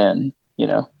phoned it in,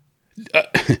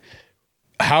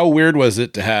 How weird was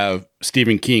it to have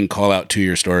Stephen King call out 2 of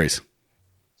your stories?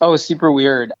 Oh, super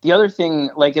weird. The other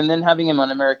thing, like, and then having him on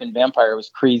American Vampire was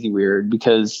crazy weird,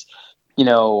 because,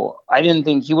 I didn't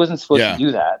think he wasn't supposed to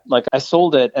do that. Like, I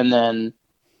sold it, and then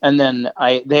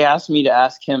they asked me to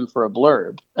ask him for a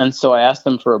blurb. And so I asked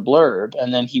him for a blurb,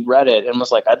 and then he read it and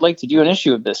was like, I'd like to do an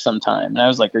issue of this sometime. And I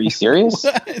was like, are you serious?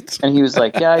 And he was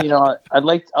like, yeah,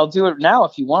 I'll do it now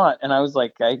if you want. And I was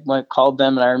like, called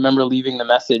them, and I remember leaving the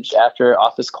message after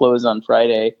office closed on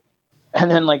Friday. And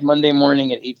then like Monday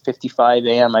morning at 8:55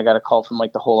 a.m., I got a call from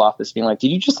like the whole office being like, did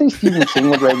you just say Stephen King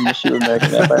would write an issue of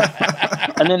American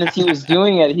Vampire? And then as he was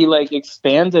doing it, he like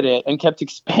expanded it and kept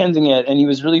expanding it. And he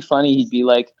was really funny. He'd be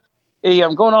like, hey,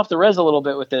 I'm going off the res a little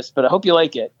bit with this, but I hope you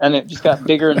like it. And it just got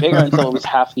bigger and bigger until it was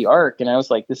half the arc. And I was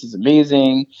like, this is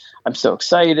amazing. I'm so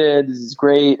excited. This is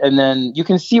great. And then you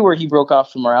can see where he broke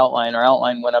off from our outline. Our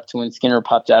outline went up to when Skinner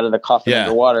popped out of the coffin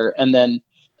underwater. And then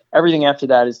everything after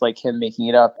that is like him making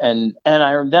it up. And then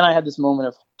I had this moment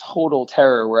of total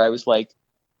terror where I was like,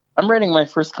 I'm writing my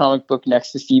first comic book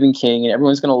next to Stephen King, and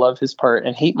everyone's going to love his part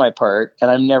and hate my part, and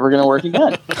I'm never going to work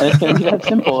again. And it's going to be that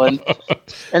simple.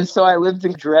 And so I lived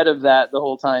in dread of that the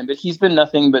whole time. But he's been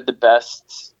nothing but the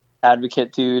best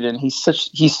advocate, dude. And he's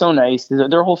so nice.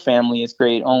 Their whole family is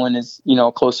great. Owen is,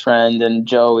 a close friend, and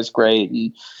Joe is great.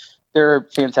 And they're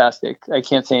fantastic. I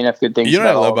can't say enough good things. You know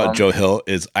what I love about Joe Hill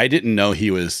is I didn't know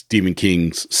he was Stephen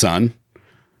King's son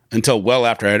until well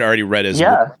after I had already read his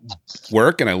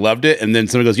work, and I loved it. And then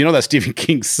somebody goes, that's Stephen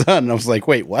King's son. And I was like,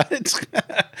 wait, what?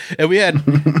 And we had...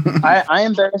 I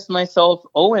embarrassed myself.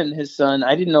 Owen, his son,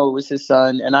 I didn't know it was his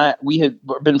son. And we had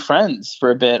been friends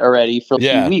for a bit already for a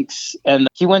few weeks. And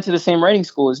he went to the same writing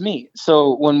school as me. So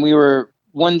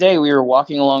one day we were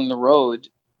walking along the road,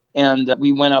 and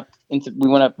we went up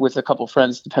with a couple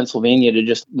friends to Pennsylvania to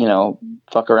just,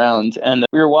 fuck around. And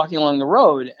we were walking along the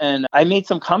road, and I made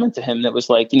some comment to him that was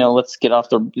like, let's get off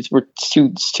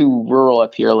it's too rural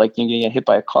up here. Like, you're going to get hit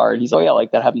by a car. And he's, oh yeah,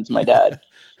 like that happened to my dad.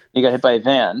 He got hit by a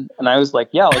van. And I was like,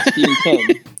 yeah, like Stephen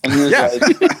King. And he was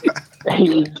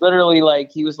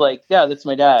he was like, yeah, that's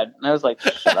my dad. And I was like,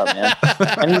 shut up, man.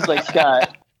 And he's like,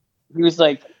 Scott, he was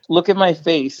like, look at my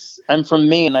face. I'm from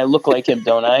Maine. I look like him,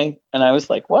 don't I? And I was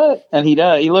like, what? And he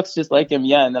does. He looks just like him.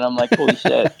 Yeah. And then I'm like, holy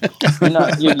shit.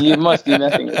 You must be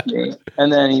messing with me.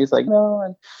 And then he was like, no.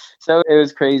 And so it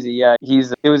was crazy. Yeah.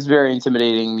 It was very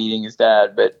intimidating meeting his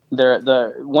dad, but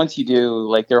once you do,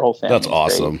 like, their whole family. That's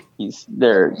awesome. Do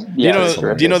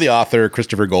you know the author,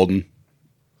 Christopher Golden?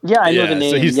 Yeah, I know the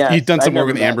name. So he's done some work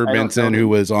with Amber Benson, who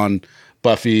was on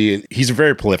Buffy. He's a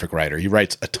very prolific writer. He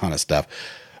writes a ton of stuff.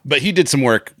 But he did some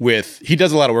work he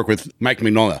does a lot of work with Mike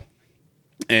Mignola.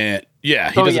 And he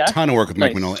does a ton of work with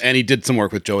Mike Mignola. And he did some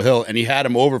work with Joe Hill, and he had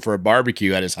him over for a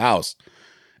barbecue at his house.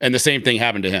 And the same thing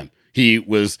happened to him.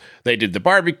 They did the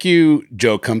barbecue,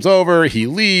 Joe comes over, he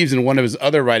leaves, and one of his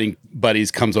other writing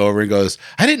buddies comes over and goes,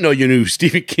 I didn't know you knew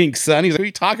Stephen King's son. He's like, what are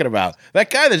you talking about?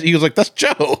 That guy he was like, that's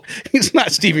Joe. He's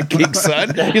not Stephen King's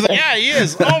son. He's like, yeah, he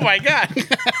is. Oh my God.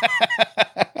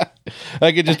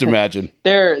 I could just imagine.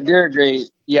 They're great.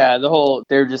 Yeah,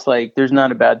 they're just like, there's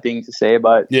not a bad thing to say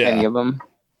about any of them.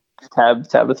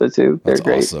 Tabitha too. They're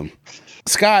great. Awesome.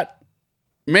 Scott,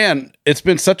 man, it's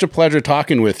been such a pleasure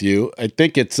talking with you. I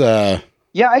think it's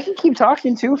yeah, I can keep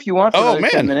talking too if you want for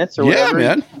 10 minutes or whatever.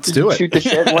 Yeah, man. Let's do it. Shoot the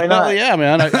shit. Why not? Oh, yeah,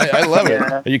 man. I love it.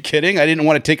 Are you kidding? I didn't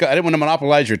want to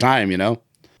monopolize your time,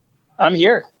 I'm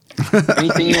here.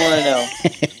 Anything you want to know.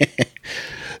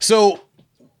 So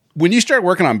when you started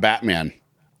working on Batman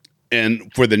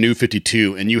and for the New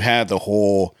 52, and you had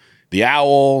the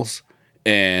Owls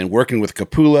and working with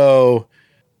Capullo,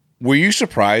 were you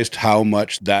surprised how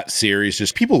much that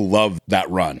series people love that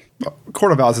run?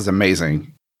 Court of Owls is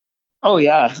amazing. Oh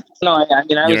yeah. No, I mean,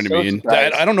 you know what I mean?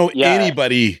 I don't know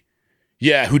anybody,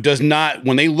 who does not,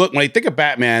 when they think of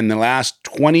Batman in the last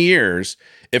 20 years,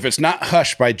 if it's not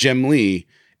Hush by Jim Lee,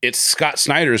 it's Scott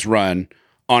Snyder's run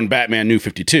on Batman New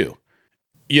 52.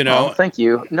 you know. Oh, thank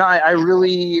you. No, I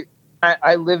really,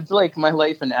 I lived like my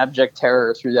life in abject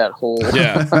terror through that whole,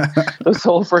 those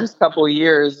whole first couple of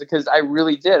years, because I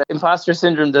really did. Imposter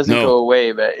syndrome doesn't go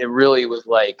away, but it really was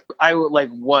like, I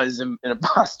was an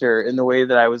imposter in the way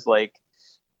that I was like,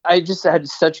 I just had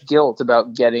such guilt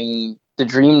about getting the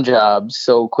dream job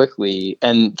so quickly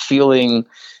and feeling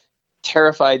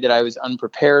terrified that I was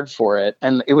unprepared for it.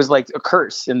 And it was like a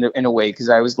curse in a way, because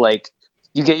I was like,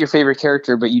 you get your favorite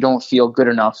character, but you don't feel good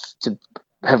enough to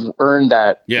have earned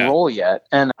that role yet.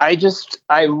 And I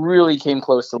really came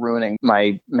close to ruining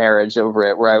my marriage over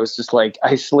it, where I was just like,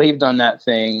 I slaved on that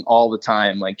thing all the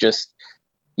time. Like, just,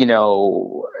 you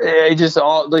know, it just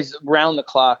all like round the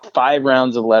clock, 5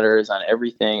 rounds of letters on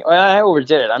everything. I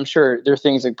overdid it. I'm sure there are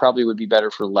things that probably would be better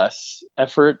for less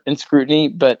effort and scrutiny,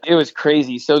 but it was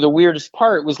crazy. So the weirdest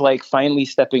part was like finally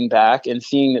stepping back and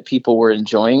seeing that people were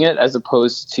enjoying it, as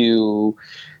opposed to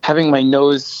having my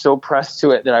nose so pressed to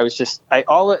it that I was just,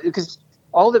 because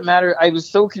all that mattered, I was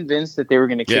so convinced that they were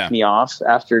going to kick me off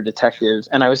after Detective,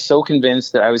 and I was so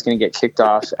convinced that I was going to get kicked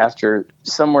off after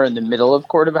somewhere in the middle of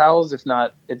Court of Owls, if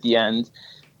not at the end,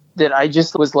 that I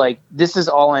just was like, this is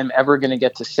all I'm ever going to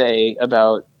get to say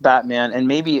about Batman, and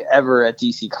maybe ever at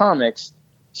DC Comics.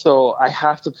 So I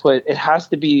have to it has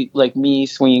to be like me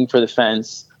swinging for the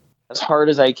fence as hard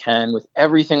as I can with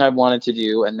everything I've wanted to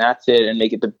do, and that's it, and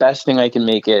make it the best thing I can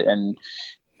make it, and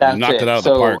that's knocked it out of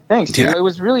the park. Thanks. Yeah. It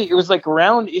was like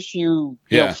around issue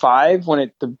 5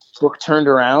 when the book turned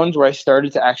around, where I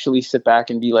started to actually sit back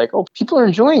and be like, oh, people are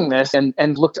enjoying this, and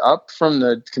looked up from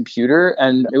the computer,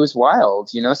 and it was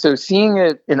wild, you know. So seeing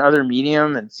it in other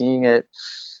medium and seeing it,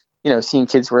 you know, seeing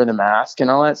kids wear the mask and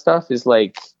all that stuff is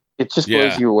like, it just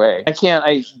blows you away. Being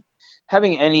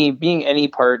any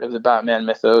part of the Batman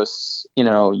mythos, you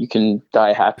know, you can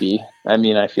die happy. I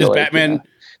mean, I feel like Batman.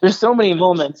 There's so many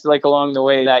moments like along the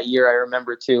way that year. I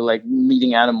remember too, like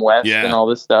meeting Adam West and all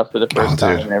this stuff for the first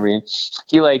time and everything.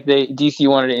 DC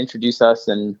wanted to introduce us,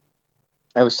 and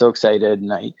I was so excited.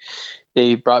 And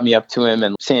they brought me up to him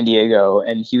in San Diego,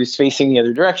 and he was facing the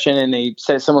other direction. And they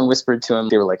said, someone whispered to him,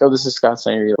 they were like, "Oh, this is Scott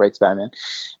Snyder, he writes Batman."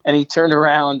 And he turned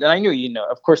around, and I knew, you know,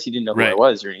 of course he didn't know who I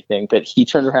was or anything, but he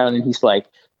turned around and he's like,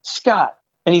 "Scott,"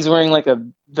 and he's wearing like a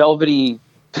velvety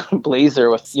blazer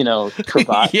with, you know,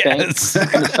 cravat thing, and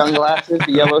the sunglasses,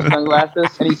 the yellow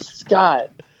sunglasses, and he's, "Scott,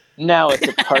 now it's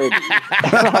a party."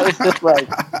 And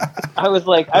I was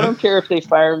like, I don't care if they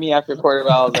fire me after Court of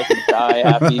Owls, I can die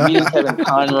happy. Meeting Kevin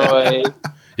Conroy,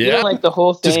 you know, like the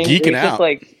whole thing, just geeking out. Just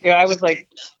like, yeah, I was like,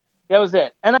 that was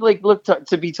it. And I like looked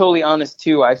to be totally honest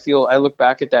too. I look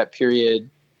back at that period,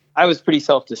 I was pretty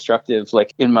self-destructive,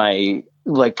 like in my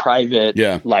like private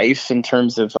life, in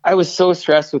terms of, I was so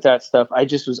stressed with that stuff. I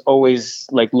just was always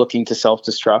like looking to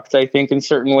self-destruct, I think, in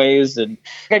certain ways. And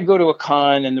I'd go to a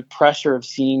con, and the pressure of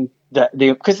seeing that,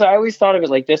 because I always thought of it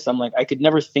like this. I'm like, I could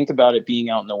never think about it being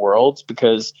out in the world,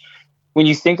 because when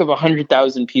you think of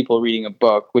 100,000 people reading a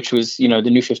book, which was, you know,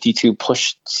 the New 52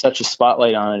 pushed such a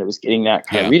spotlight on it, it was getting that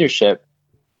kind of readership.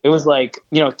 It was like,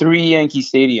 you know, 3 Yankee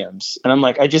stadiums. And I'm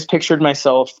like, I just pictured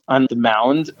myself on the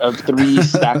mound of 3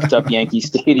 stacked up Yankee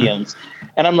stadiums.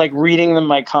 And I'm like reading them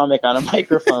my comic on a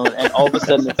microphone. And all of a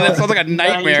sudden, that sounds like a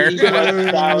nightmare.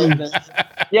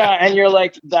 Yeah. And you're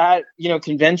like that, you know,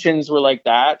 conventions were like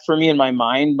that for me in my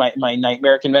mind, my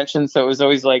nightmare convention. So it was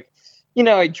always like, you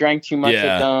know, I drank too much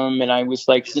at them. And I was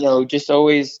like, you know, just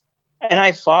always, and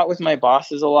I fought with my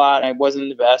bosses a lot. I wasn't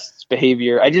the best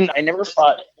behavior. I never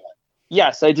fought.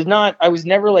 Yes, I did not. I was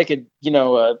never like a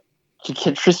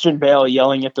Christian Bale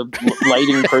yelling at the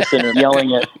lighting person or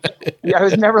yelling at. I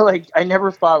was never like, I never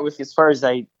fought with, as far as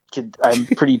I could. I'm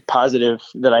pretty positive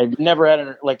that I never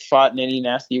had fought in any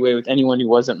nasty way with anyone who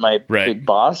wasn't my big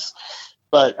boss.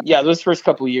 But yeah, those first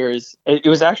couple of years, it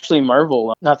was actually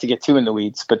Marvel. Not to get too in the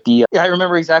weeds, but I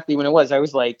remember exactly when it was. I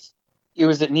was like, it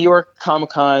was at New York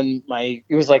Comic-Con.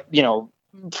 It was like, you know,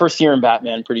 first year in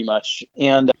Batman pretty much.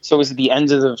 And so it was at the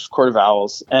end of the Court of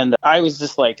Owls. And I was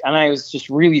just like, and I was just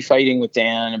really fighting with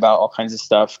Dan about all kinds of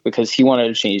stuff, because he wanted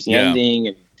to change the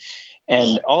ending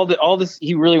and all this,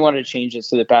 he really wanted to change it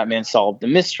so that Batman solved the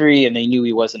mystery, and they knew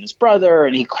he wasn't his brother,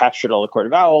 and he captured all the Court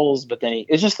of Owls, but then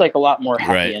it's just like a lot more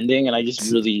happy ending. And I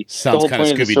just really, sounds kind of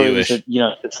Scooby-Doo-ish.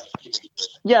 You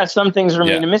know, some things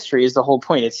remain a mystery is the whole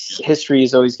point. History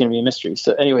is always going to be a mystery.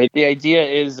 So anyway, the idea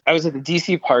is, I was at the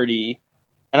DC party,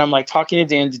 and I'm like talking to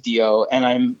Dan DiDio, and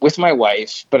I'm with my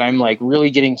wife, but I'm like really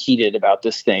getting heated about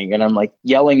this thing. And I'm like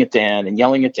yelling at Dan,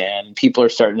 and people are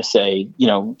starting to say, you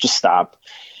know, just stop.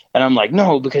 And I'm like,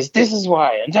 no, because this is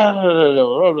why. And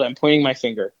I'm pointing my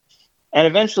finger. And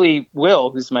eventually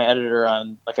Will, who's my editor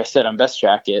on, like I said, on Best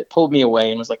Jacket, pulled me away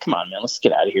and was like, come on, man, let's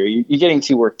get out of here. You're getting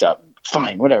too worked up.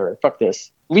 Fine, whatever. Fuck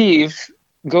this. Leave,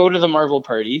 go to the Marvel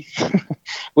party,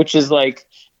 which is like,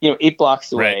 8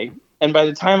 blocks away. Right. And by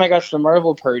the time I got to the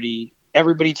Marvel party,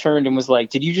 everybody turned and was like,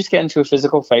 did you just get into a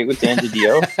physical fight with Dan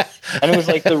DiDio? And it was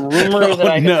like the rumor that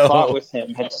I had fought with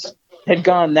him had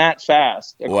gone that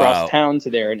fast across town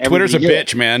to there. And Twitter's a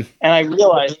bitch, man. And I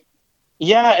realized,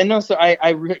 yeah, and no, so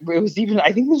it was even,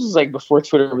 I think this was like before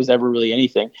Twitter was ever really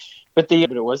anything, but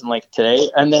it wasn't like today.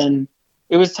 And then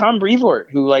it was Tom Brevoort,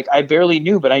 who like I barely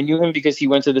knew, but I knew him because he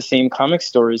went to the same comic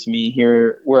store as me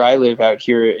here where I live out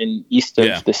here in east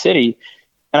of the city.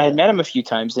 And I had met him a few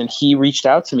times, and he reached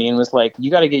out to me and was like,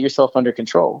 you got to get yourself under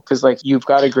control, because like you've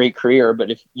got a great career,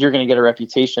 but if you're going to get a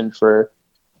reputation for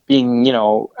being,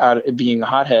 being a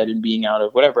hothead and being out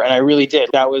of whatever. And I really did.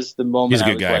 That was the moment. He's a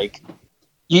good guy. Like,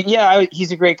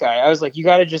 he's a great guy. I was like, you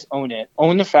got to just own it.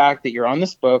 Own the fact that you're on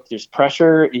this book. There's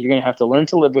pressure. You're going to have to learn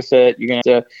to live with it. You're going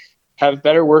to have to have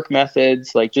better work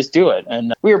methods. Like, just do it.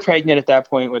 And we were pregnant at that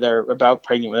point with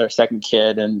our second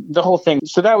kid and the whole thing.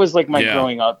 So that was like my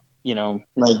growing up,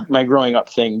 my growing up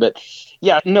thing. But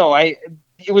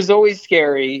it was always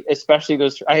scary, especially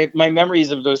my memories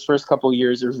of those first couple of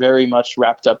years are very much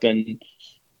wrapped up in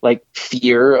like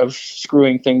fear of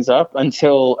screwing things up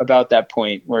until about that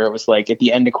point where it was like at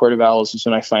the end of Court of Owls was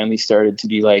when I finally started to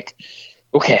be like,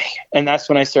 okay. And that's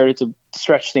when I started to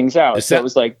stretch things out. So it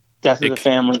was like Death of the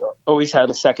Family always had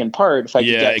a second part.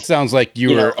 It sounds like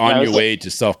you were on your way to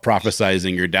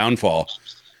self-prophesizing your downfall,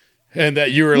 and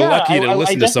that you were lucky to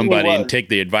listen to somebody and take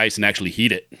the advice and actually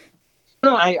heed it.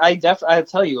 No, I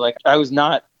tell you, like I was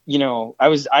not,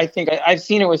 I think I've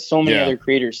seen it with so many other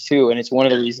creators too. And it's one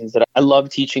of the reasons that I love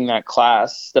teaching that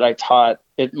class that I taught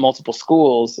at multiple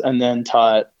schools and then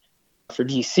taught for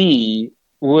DC,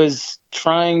 was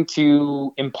trying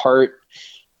to impart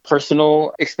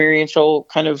personal experiential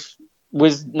kind of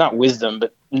not wisdom,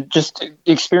 but just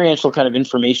experiential kind of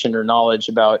information or knowledge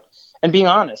about, and being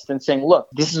honest and saying, look,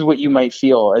 this is what you might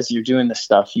feel as you're doing this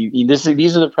stuff.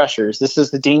 These are the pressures. This is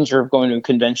the danger of going to a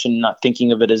convention, not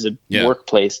thinking of it as a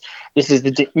workplace. This is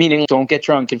meaning don't get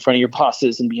drunk in front of your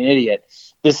bosses and be an idiot.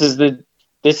 This is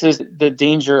the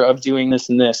danger of doing this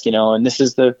and this, and this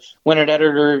is when an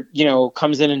editor,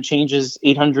 comes in and changes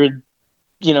 800,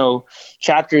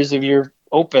 chapters of your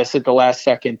opus at the last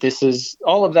second. This is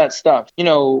all of that stuff,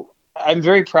 I'm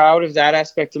very proud of that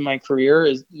aspect of my career.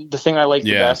 Is the thing I like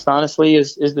the best, honestly,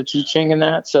 is the teaching and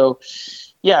that. So,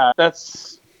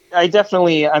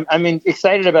 I'm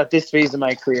excited about this phase of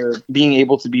my career, being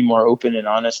able to be more open and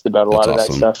honest about a lot of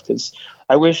that stuff. Because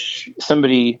I wish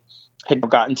somebody had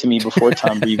gotten to me before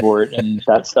Tom Brevoort and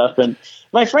that stuff. And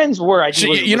my friends were.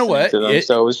 You know what?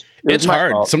 It's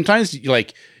hard. Fault. Sometimes,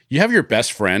 you have your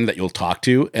best friend that you'll talk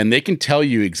to, and they can tell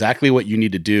you exactly what you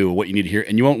need to do, what you need to hear,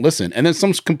 and you won't listen. And then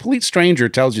some complete stranger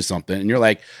tells you something, and you're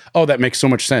like, oh, that makes so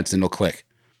much sense, and it'll click.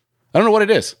 I don't know what it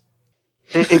is.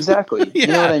 Exactly. You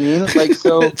know what I mean? Like,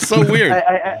 so it's so weird.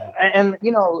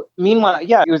 Meanwhile,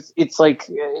 it's like,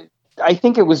 I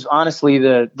think it was honestly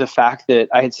the fact that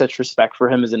I had such respect for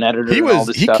him as an editor.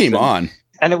 He came on.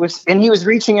 And he was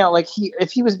reaching out, like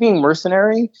if he was being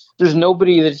mercenary, there's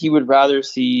nobody that he would rather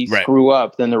see screw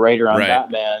up than the writer on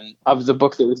Batman of the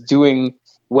book that was doing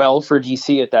well for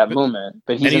DC at that moment.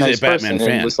 But he's a nice person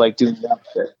and was like doing that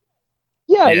shit.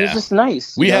 Yeah, he was just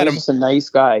nice. We had him. Just a nice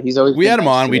guy. He's always. We had him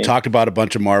on. We talked about a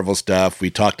bunch of Marvel stuff. We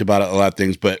talked about a lot of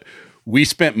things, but we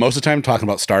spent most of the time talking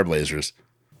about Star Blazers.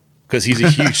 Because he's a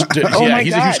huge,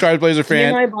 he's a huge Star Blazer fan. He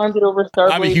and I bonded over Star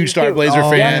Blazer. I'm a huge Star Blazer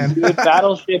fan. Yeah,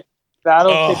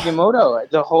 Battleship Yamato,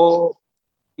 the whole.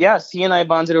 Yes, he and I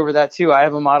bonded over that too. I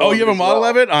have a model. Oh, you have a model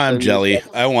of it? I'm jelly.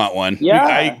 I want one.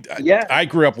 Yeah, I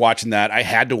grew up watching that. I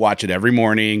had to watch it every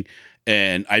morning,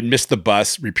 and I missed the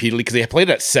bus repeatedly because they played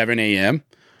it at 7 a.m.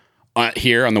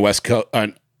 Here on the West Coast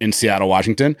in Seattle,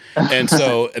 Washington, and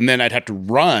then I'd have to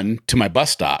run to my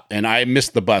bus stop, and I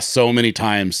missed the bus so many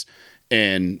times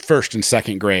in first and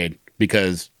second grade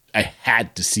because I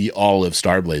had to see all of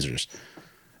Star Blazers.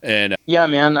 And yeah,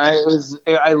 man, I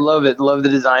love it. Love the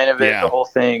design of it, the whole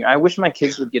thing. I wish my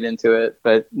kids would get into it,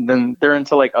 but then they're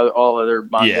into like all other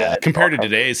manga. Yeah, compared to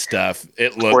today's stuff,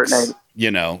 it looks,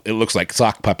 Fortnite. it looks like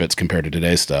sock puppets compared to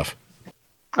today's stuff.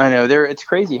 I know it's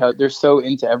crazy how they're so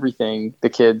into everything, the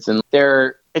kids, and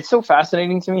it's so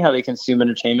fascinating to me how they consume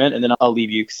entertainment. And then I'll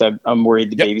leave you because I'm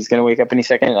worried the baby's going to wake up any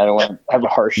second. And I don't want to have a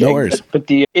harsh egg. But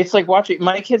it's like watching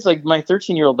my kids, like my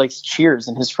 13-year-old likes Cheers,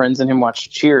 and his friends and him watch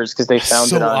Cheers because they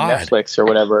found it on Netflix or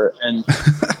whatever. And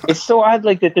it's so odd,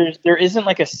 like that there isn't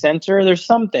like a center. There's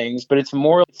some things, but it's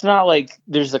not like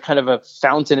there's a kind of a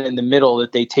fountain in the middle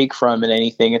that they take from and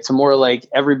anything. It's more like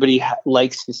everybody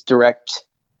likes this direct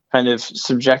kind of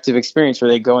subjective experience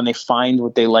where they go and they find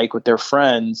what they like with their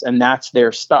friends, and that's their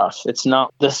stuff. It's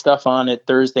not the stuff on at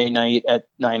Thursday night at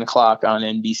 9:00 on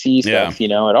NBC stuff,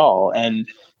 at all. And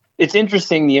it's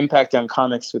interesting, the impact on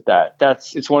comics with that.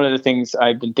 It's one of the things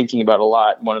I've been thinking about a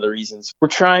lot. One of the reasons we're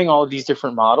trying all of these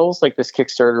different models, like this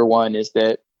Kickstarter one, is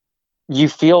that you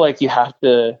feel like you have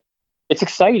to, it's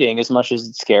exciting as much as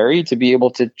it's scary to be able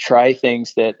to try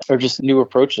things that are just new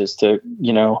approaches to,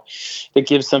 that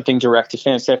gives something direct to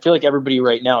fans. So I feel like everybody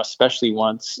right now especially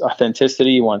wants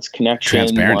authenticity, wants connection,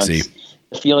 transparency, wants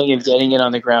the feeling of getting it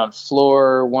on the ground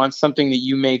floor, wants something that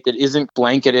you make that isn't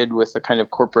blanketed with a kind of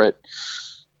corporate,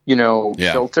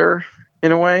 filter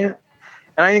in a way. And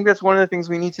I think that's one of the things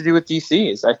we need to do with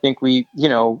DC is I think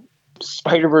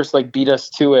Spider-Verse beat us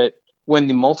to it when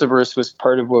the multiverse was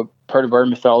part of our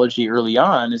mythology early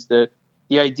on, is that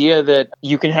the idea that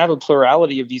you can have a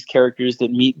plurality of these characters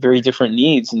that meet very different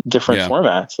needs in different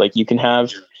formats. Like you can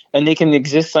have, and they can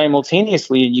exist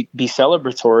simultaneously and you be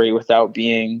celebratory without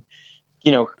being,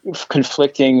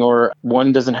 conflicting, or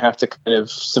one doesn't have to kind of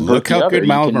subvert Look the how other. good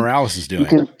Miles Morales is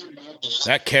doing.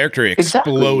 That character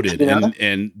exploded,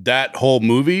 and that whole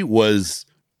movie was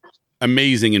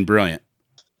amazing and brilliant.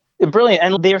 Brilliant.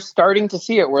 And they're starting to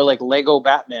see it where Lego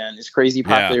Batman is crazy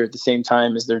popular at the same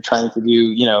time as they're trying to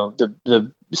do,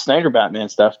 the Snyder Batman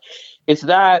stuff. It's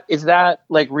that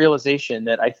realization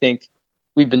that I think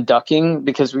we've been ducking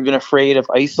because we've been afraid of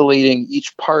isolating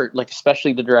each part,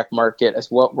 especially the direct market, as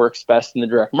what works best in the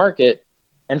direct market,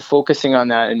 and focusing on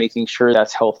that and making sure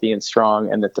that's healthy and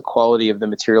strong, and that the quality of the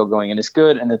material going in is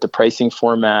good, and that the pricing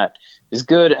format is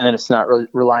good, and then it's not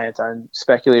reliant on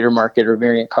speculator market or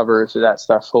variant covers or that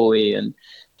stuff wholly, and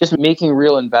just making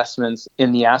real investments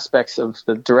in the aspects of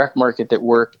the direct market that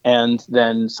work, and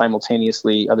then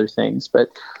simultaneously other things. But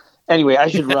anyway, I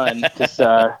should run because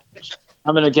I'm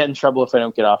going to get in trouble if I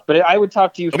don't get off. But I would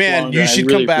talk to you. Man, you should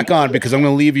come back on because I'm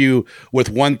going to leave you with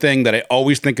one thing that I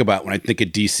always think about when I think of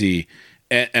DC.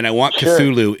 And I want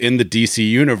Cthulhu in the DC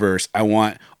universe. I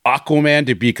want Aquaman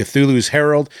to be Cthulhu's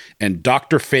herald and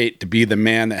Dr. Fate to be the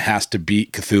man that has to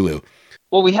beat Cthulhu.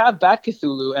 Well, we have Bat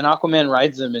Cthulhu, and Aquaman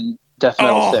rides him in Death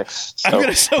Metal 6. So. I'm going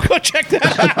to still go check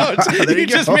that out. You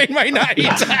just made my night.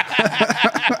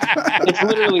 It's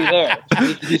literally there.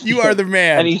 You are the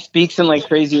man. And he speaks in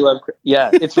crazy love. Yeah,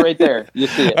 it's right there. You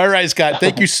see it. All right, Scott.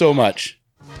 Thank you so much.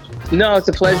 No, it's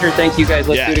a pleasure. Thank you, guys.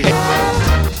 Let's do it again.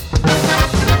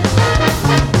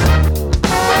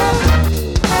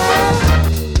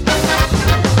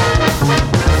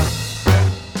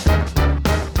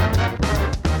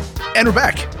 And we're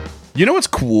back. You know what's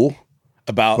cool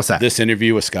about this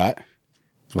interview with Scott?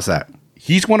 What's that?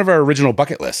 He's one of our original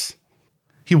bucket lists.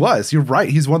 He was. You're right.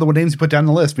 He's one of the names you put down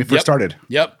the list when we first started.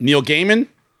 Yep. Neil Gaiman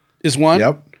is one.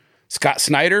 Yep. Scott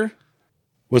Snyder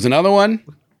was another one.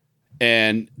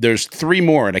 And there's three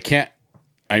more, and I can't.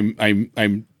 I'm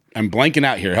blanking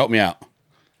out here. Help me out.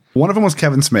 One of them was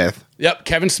Kevin Smith. Yep,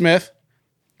 Kevin Smith,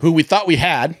 who we thought we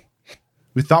had.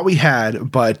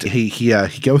 But he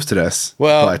ghosted us.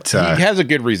 Well, but, he has a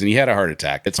good reason. He had a heart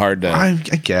attack. It's hard to. I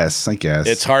guess.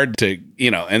 It's hard to,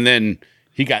 and then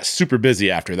he got super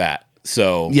busy after that.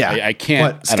 So yeah, I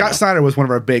can't. But Scott Snyder was one of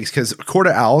our bigs because Court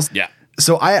of Owls. Yeah.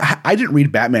 So I didn't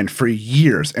read Batman for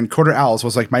years, and Court of Owls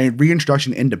was my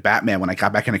reintroduction into Batman when I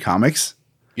got back into comics.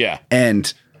 Yeah.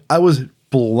 And I was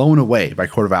blown away by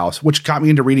Court of Owls, which got me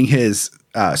into reading his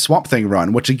Swamp Thing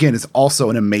run, which again is also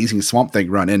an amazing Swamp Thing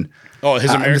run. And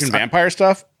his American Vampire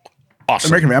stuff? Awesome.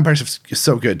 American Vampire stuff is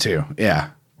so good too.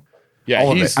 Yeah. Yeah.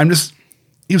 All of it.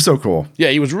 He was so cool. Yeah,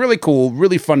 he was really cool,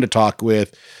 really fun to talk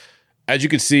with. As you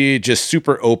can see, just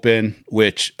super open,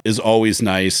 which is always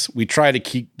nice. We try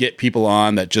to get people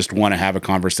on that just want to have a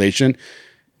conversation.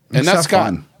 And that's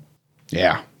fun.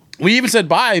 Yeah. We even said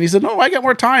bye, and he said, "No, I got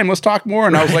more time. Let's talk more."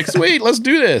 And I was like, "Sweet, let's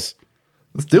do this.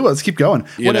 Let's do it. Let's keep going."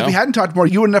 If we hadn't talked more,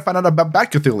 you wouldn't have found out about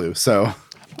Bat Cthulhu. So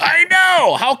I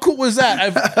know. How cool was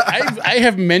that? I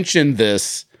have mentioned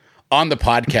this on the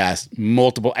podcast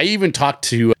multiple. I even talked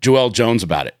to Joelle Jones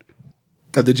about it.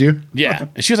 Oh, did you? Yeah.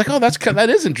 And she was like, oh, that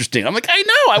is interesting. I'm like, I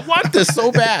know, I want this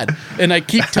so bad. And I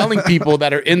keep telling people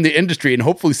that are in the industry, and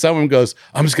hopefully someone goes,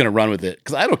 I'm just going to run with it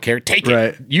because I don't care. Take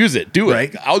it, use it, do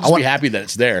it. I'll just be happy that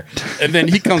it's there. And then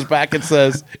he comes back and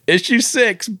says, issue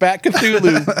 6, Bat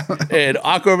Cthulhu and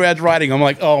Aquaman's writing. I'm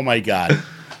like, oh my God.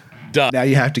 Done. Now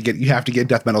you have to get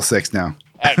Death Metal 6 now.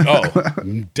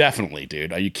 Definitely,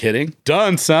 dude. Are you kidding?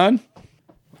 Done, son.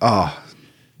 Oh,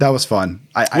 that was fun.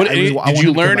 Did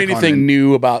you learn anything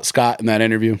new about Scott in that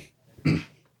interview?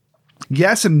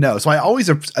 Yes and no. So I always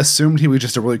assumed he was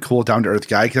just a really cool, down-to-earth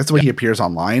guy because that's the way he appears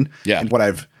online. Yeah. And what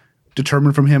I've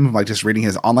determined from him, like just reading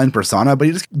his online persona, but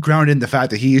he just grounded in the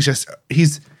fact that he's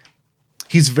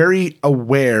very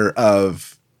aware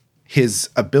of his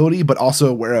ability, but also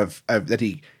aware of that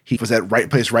he was at right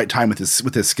place, right time with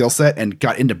his skill set and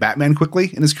got into Batman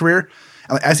quickly in his career.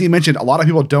 As he mentioned, a lot of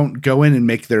people don't go in and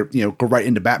make their, go right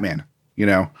into Batman,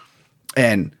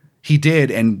 and he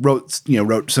did and wrote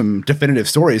some definitive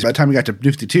stories. By the time he got to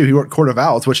 52, he wrote Court of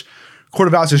Owls, which Court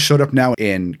of Owls just showed up now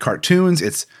in cartoons.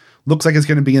 Looks like it's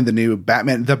going to be in the new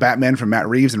Batman, the Batman from Matt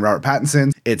Reeves and Robert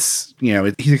Pattinson. It's,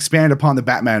 he's expanded upon the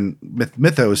Batman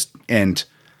mythos, and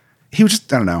he was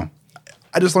just, I don't know.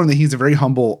 I just learned that he's a very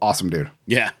humble, awesome dude.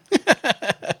 Yeah.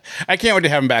 I can't wait to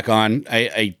have him back on.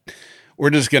 We're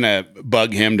just going to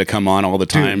bug him to come on all the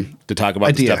time to talk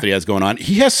about the stuff that he has going on.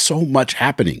 He has so much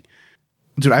happening.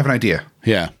 Dude, I have an idea.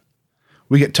 Yeah.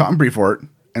 We get Tom Brevoort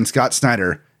and Scott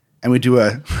Snyder, and we do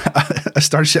a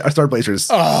Star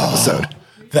Blazers episode.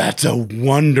 That's a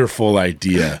wonderful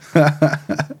idea.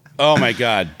 Oh, my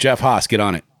God. Jeff Haas, get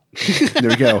on it. There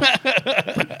we go.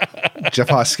 Jeff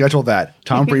Haas, schedule that.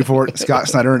 Tom Brevoort, Scott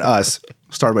Snyder, and us.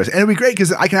 Starbase. And it'll be great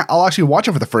because I'll actually watch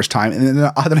it for the first time and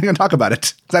then I'm going to talk about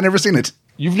it because I've never seen it.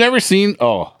 You've never seen?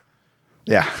 Oh.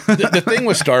 Yeah. the thing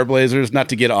with Star Blazers, not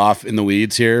to get off in the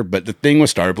weeds here, but the thing with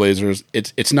Star Blazers,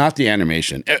 it's not the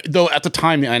animation. Though at the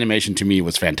time, the animation to me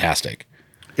was fantastic.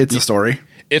 It's the story.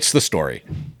 It's the story.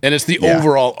 And it's the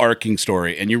overall arcing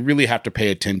story. And you really have to pay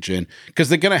attention because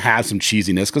they're going to have some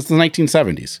cheesiness because it's the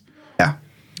 1970s. Yeah.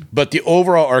 But the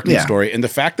overall arcing story and the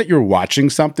fact that you're watching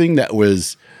something that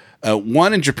was...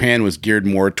 one in Japan was geared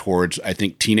more towards, I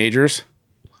think, teenagers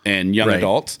and young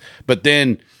adults. But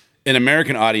then in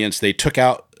American audience, they took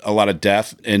out a lot of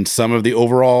death and some of the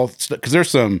overall stuff. Because there's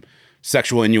some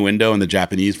sexual innuendo in the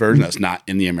Japanese version that's not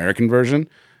in the American version.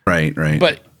 Right.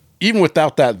 But even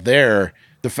without that there,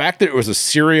 the fact that it was a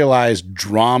serialized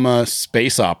drama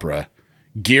space opera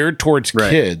geared towards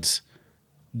kids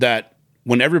that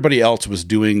when everybody else was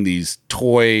doing these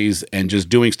toys and just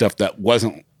doing stuff that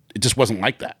it just wasn't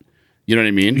like that. You know what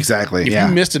I mean? Exactly. If you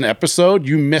missed an episode,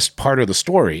 you missed part of the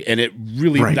story. And it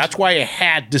really, that's why I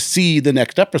had to see the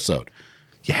next episode.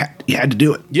 You had to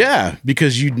do it. Yeah,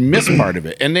 because you'd miss part of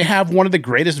it. And they have one of the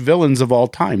greatest villains of all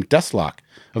time, Deathlock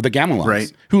of the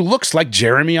Gamelons, who looks like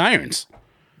Jeremy Irons.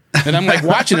 And I'm like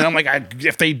watching it. I'm like,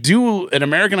 if they do an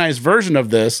Americanized version of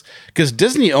this, because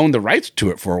Disney owned the rights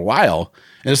to it for a while.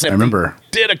 And it's like, I remember.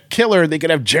 If they did a killer, they could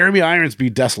have Jeremy Irons be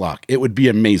Deathlock. It would be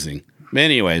amazing.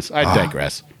 Anyways, I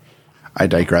digress.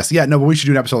 Yeah, no, but we should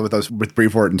do an episode with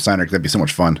Brevoort and Snyder because that'd be so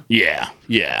much fun. Yeah.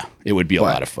 It would be a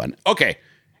lot of fun. Okay,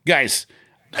 guys,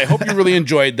 I hope you really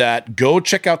enjoyed that. Go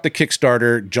check out the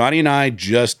Kickstarter. Johnny and I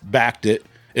just backed it.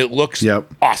 It looks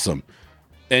awesome.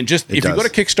 And if you go to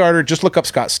Kickstarter, just look up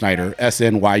Scott Snyder,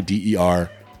 Snyder.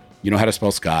 You know how to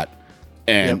spell Scott.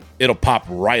 And it'll pop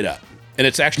right up. And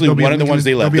it's actually one of the ones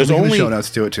they left. There's only show notes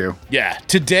to it too. Yeah.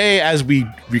 Today, as we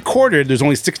recorded, there's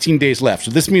only 16 days left.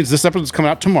 So this means this episode's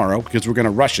coming out tomorrow because we're going to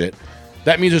rush it.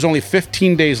 That means there's only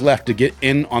 15 days left to get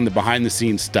in on the behind the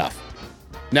scenes stuff.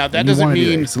 Now, that doesn't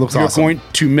mean you're going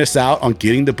to miss out on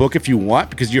getting the book if you want,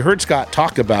 because you heard Scott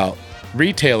talk about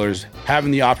retailers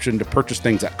having the option to purchase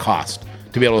things at cost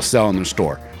to be able to sell in their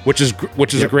store, which is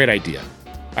a great idea,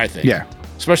 I think. Yeah.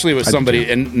 Especially with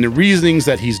somebody, and the reasonings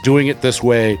that he's doing it this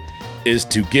way is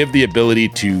to give the ability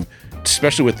to,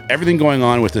 especially with everything going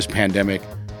on with this pandemic,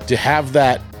 to have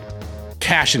that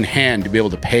cash in hand to be able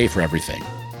to pay for everything.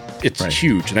 It's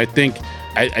huge. And I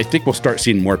think we'll start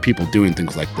seeing more people doing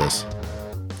things like this.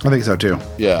 I think so too.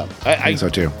 Yeah. I think so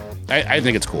too. I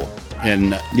think it's cool.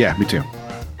 And yeah, me too.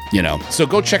 So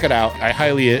go check it out. I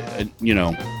highly,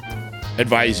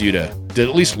 advise you to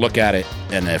at least look at it.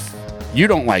 And if you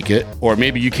don't like it, or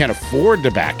maybe you can't afford to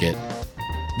back it,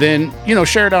 then,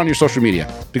 share it out on your social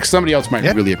media because somebody else might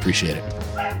really appreciate it.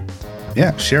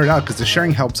 Yeah, share it out because the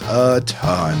sharing helps a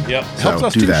ton. Yep. So helps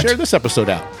us to share this episode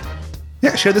out.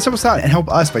 Yeah, share this episode out and help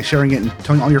us by sharing it and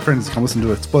telling all your friends to come listen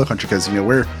to it. Spoiler Country because,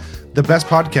 we're the best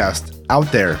podcast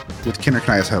out there with Kendrick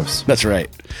and I as hosts. That's right.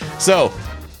 So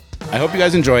I hope you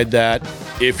guys enjoyed that.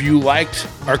 If you liked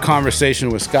our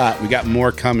conversation with Scott, we got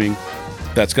more coming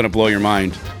that's going to blow your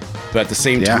mind. But at the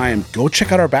same time, go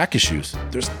check out our back issues.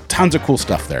 There's tons of cool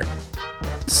stuff there.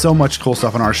 So much cool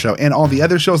stuff on our show and all the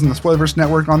other shows in the Spoilerverse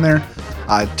Network on there.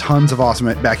 Tons of awesome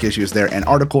back issues there, and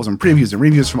articles and previews and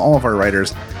reviews from all of our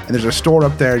writers. And there's a store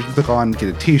up there. You can click on,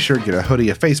 get a t-shirt, get a hoodie,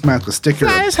 a face mask, a sticker.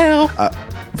 Fly as hell.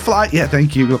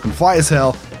 Thank you. Looking fly as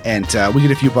hell. And we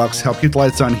get a few bucks, help keep the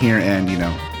lights on here, and,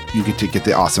 you get to get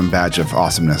the awesome badge of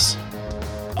awesomeness.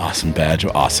 Awesome badge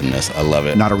of awesomeness. I love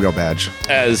it. Not a real badge.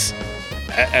 As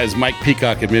Mike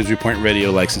Peacock at Misery Point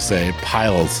Radio likes to say,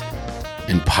 piles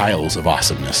and piles of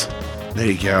awesomeness. There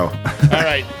you go. All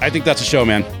right. I think that's a show,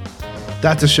 man.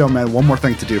 That's a show, man. One more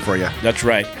thing to do for you. That's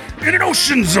right. In an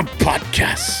oceans of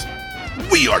podcasts,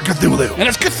 we are Cthulhu. And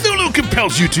as Cthulhu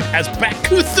compels you to, as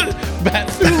Cthulhu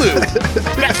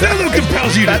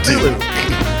compels you to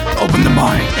open the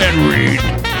mind and read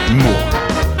more.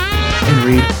 And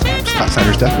read Scott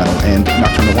Snyder's Death Metal and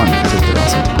Nocterra 1 because they're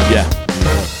awesome. Yeah.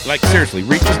 Like, seriously,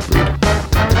 just read.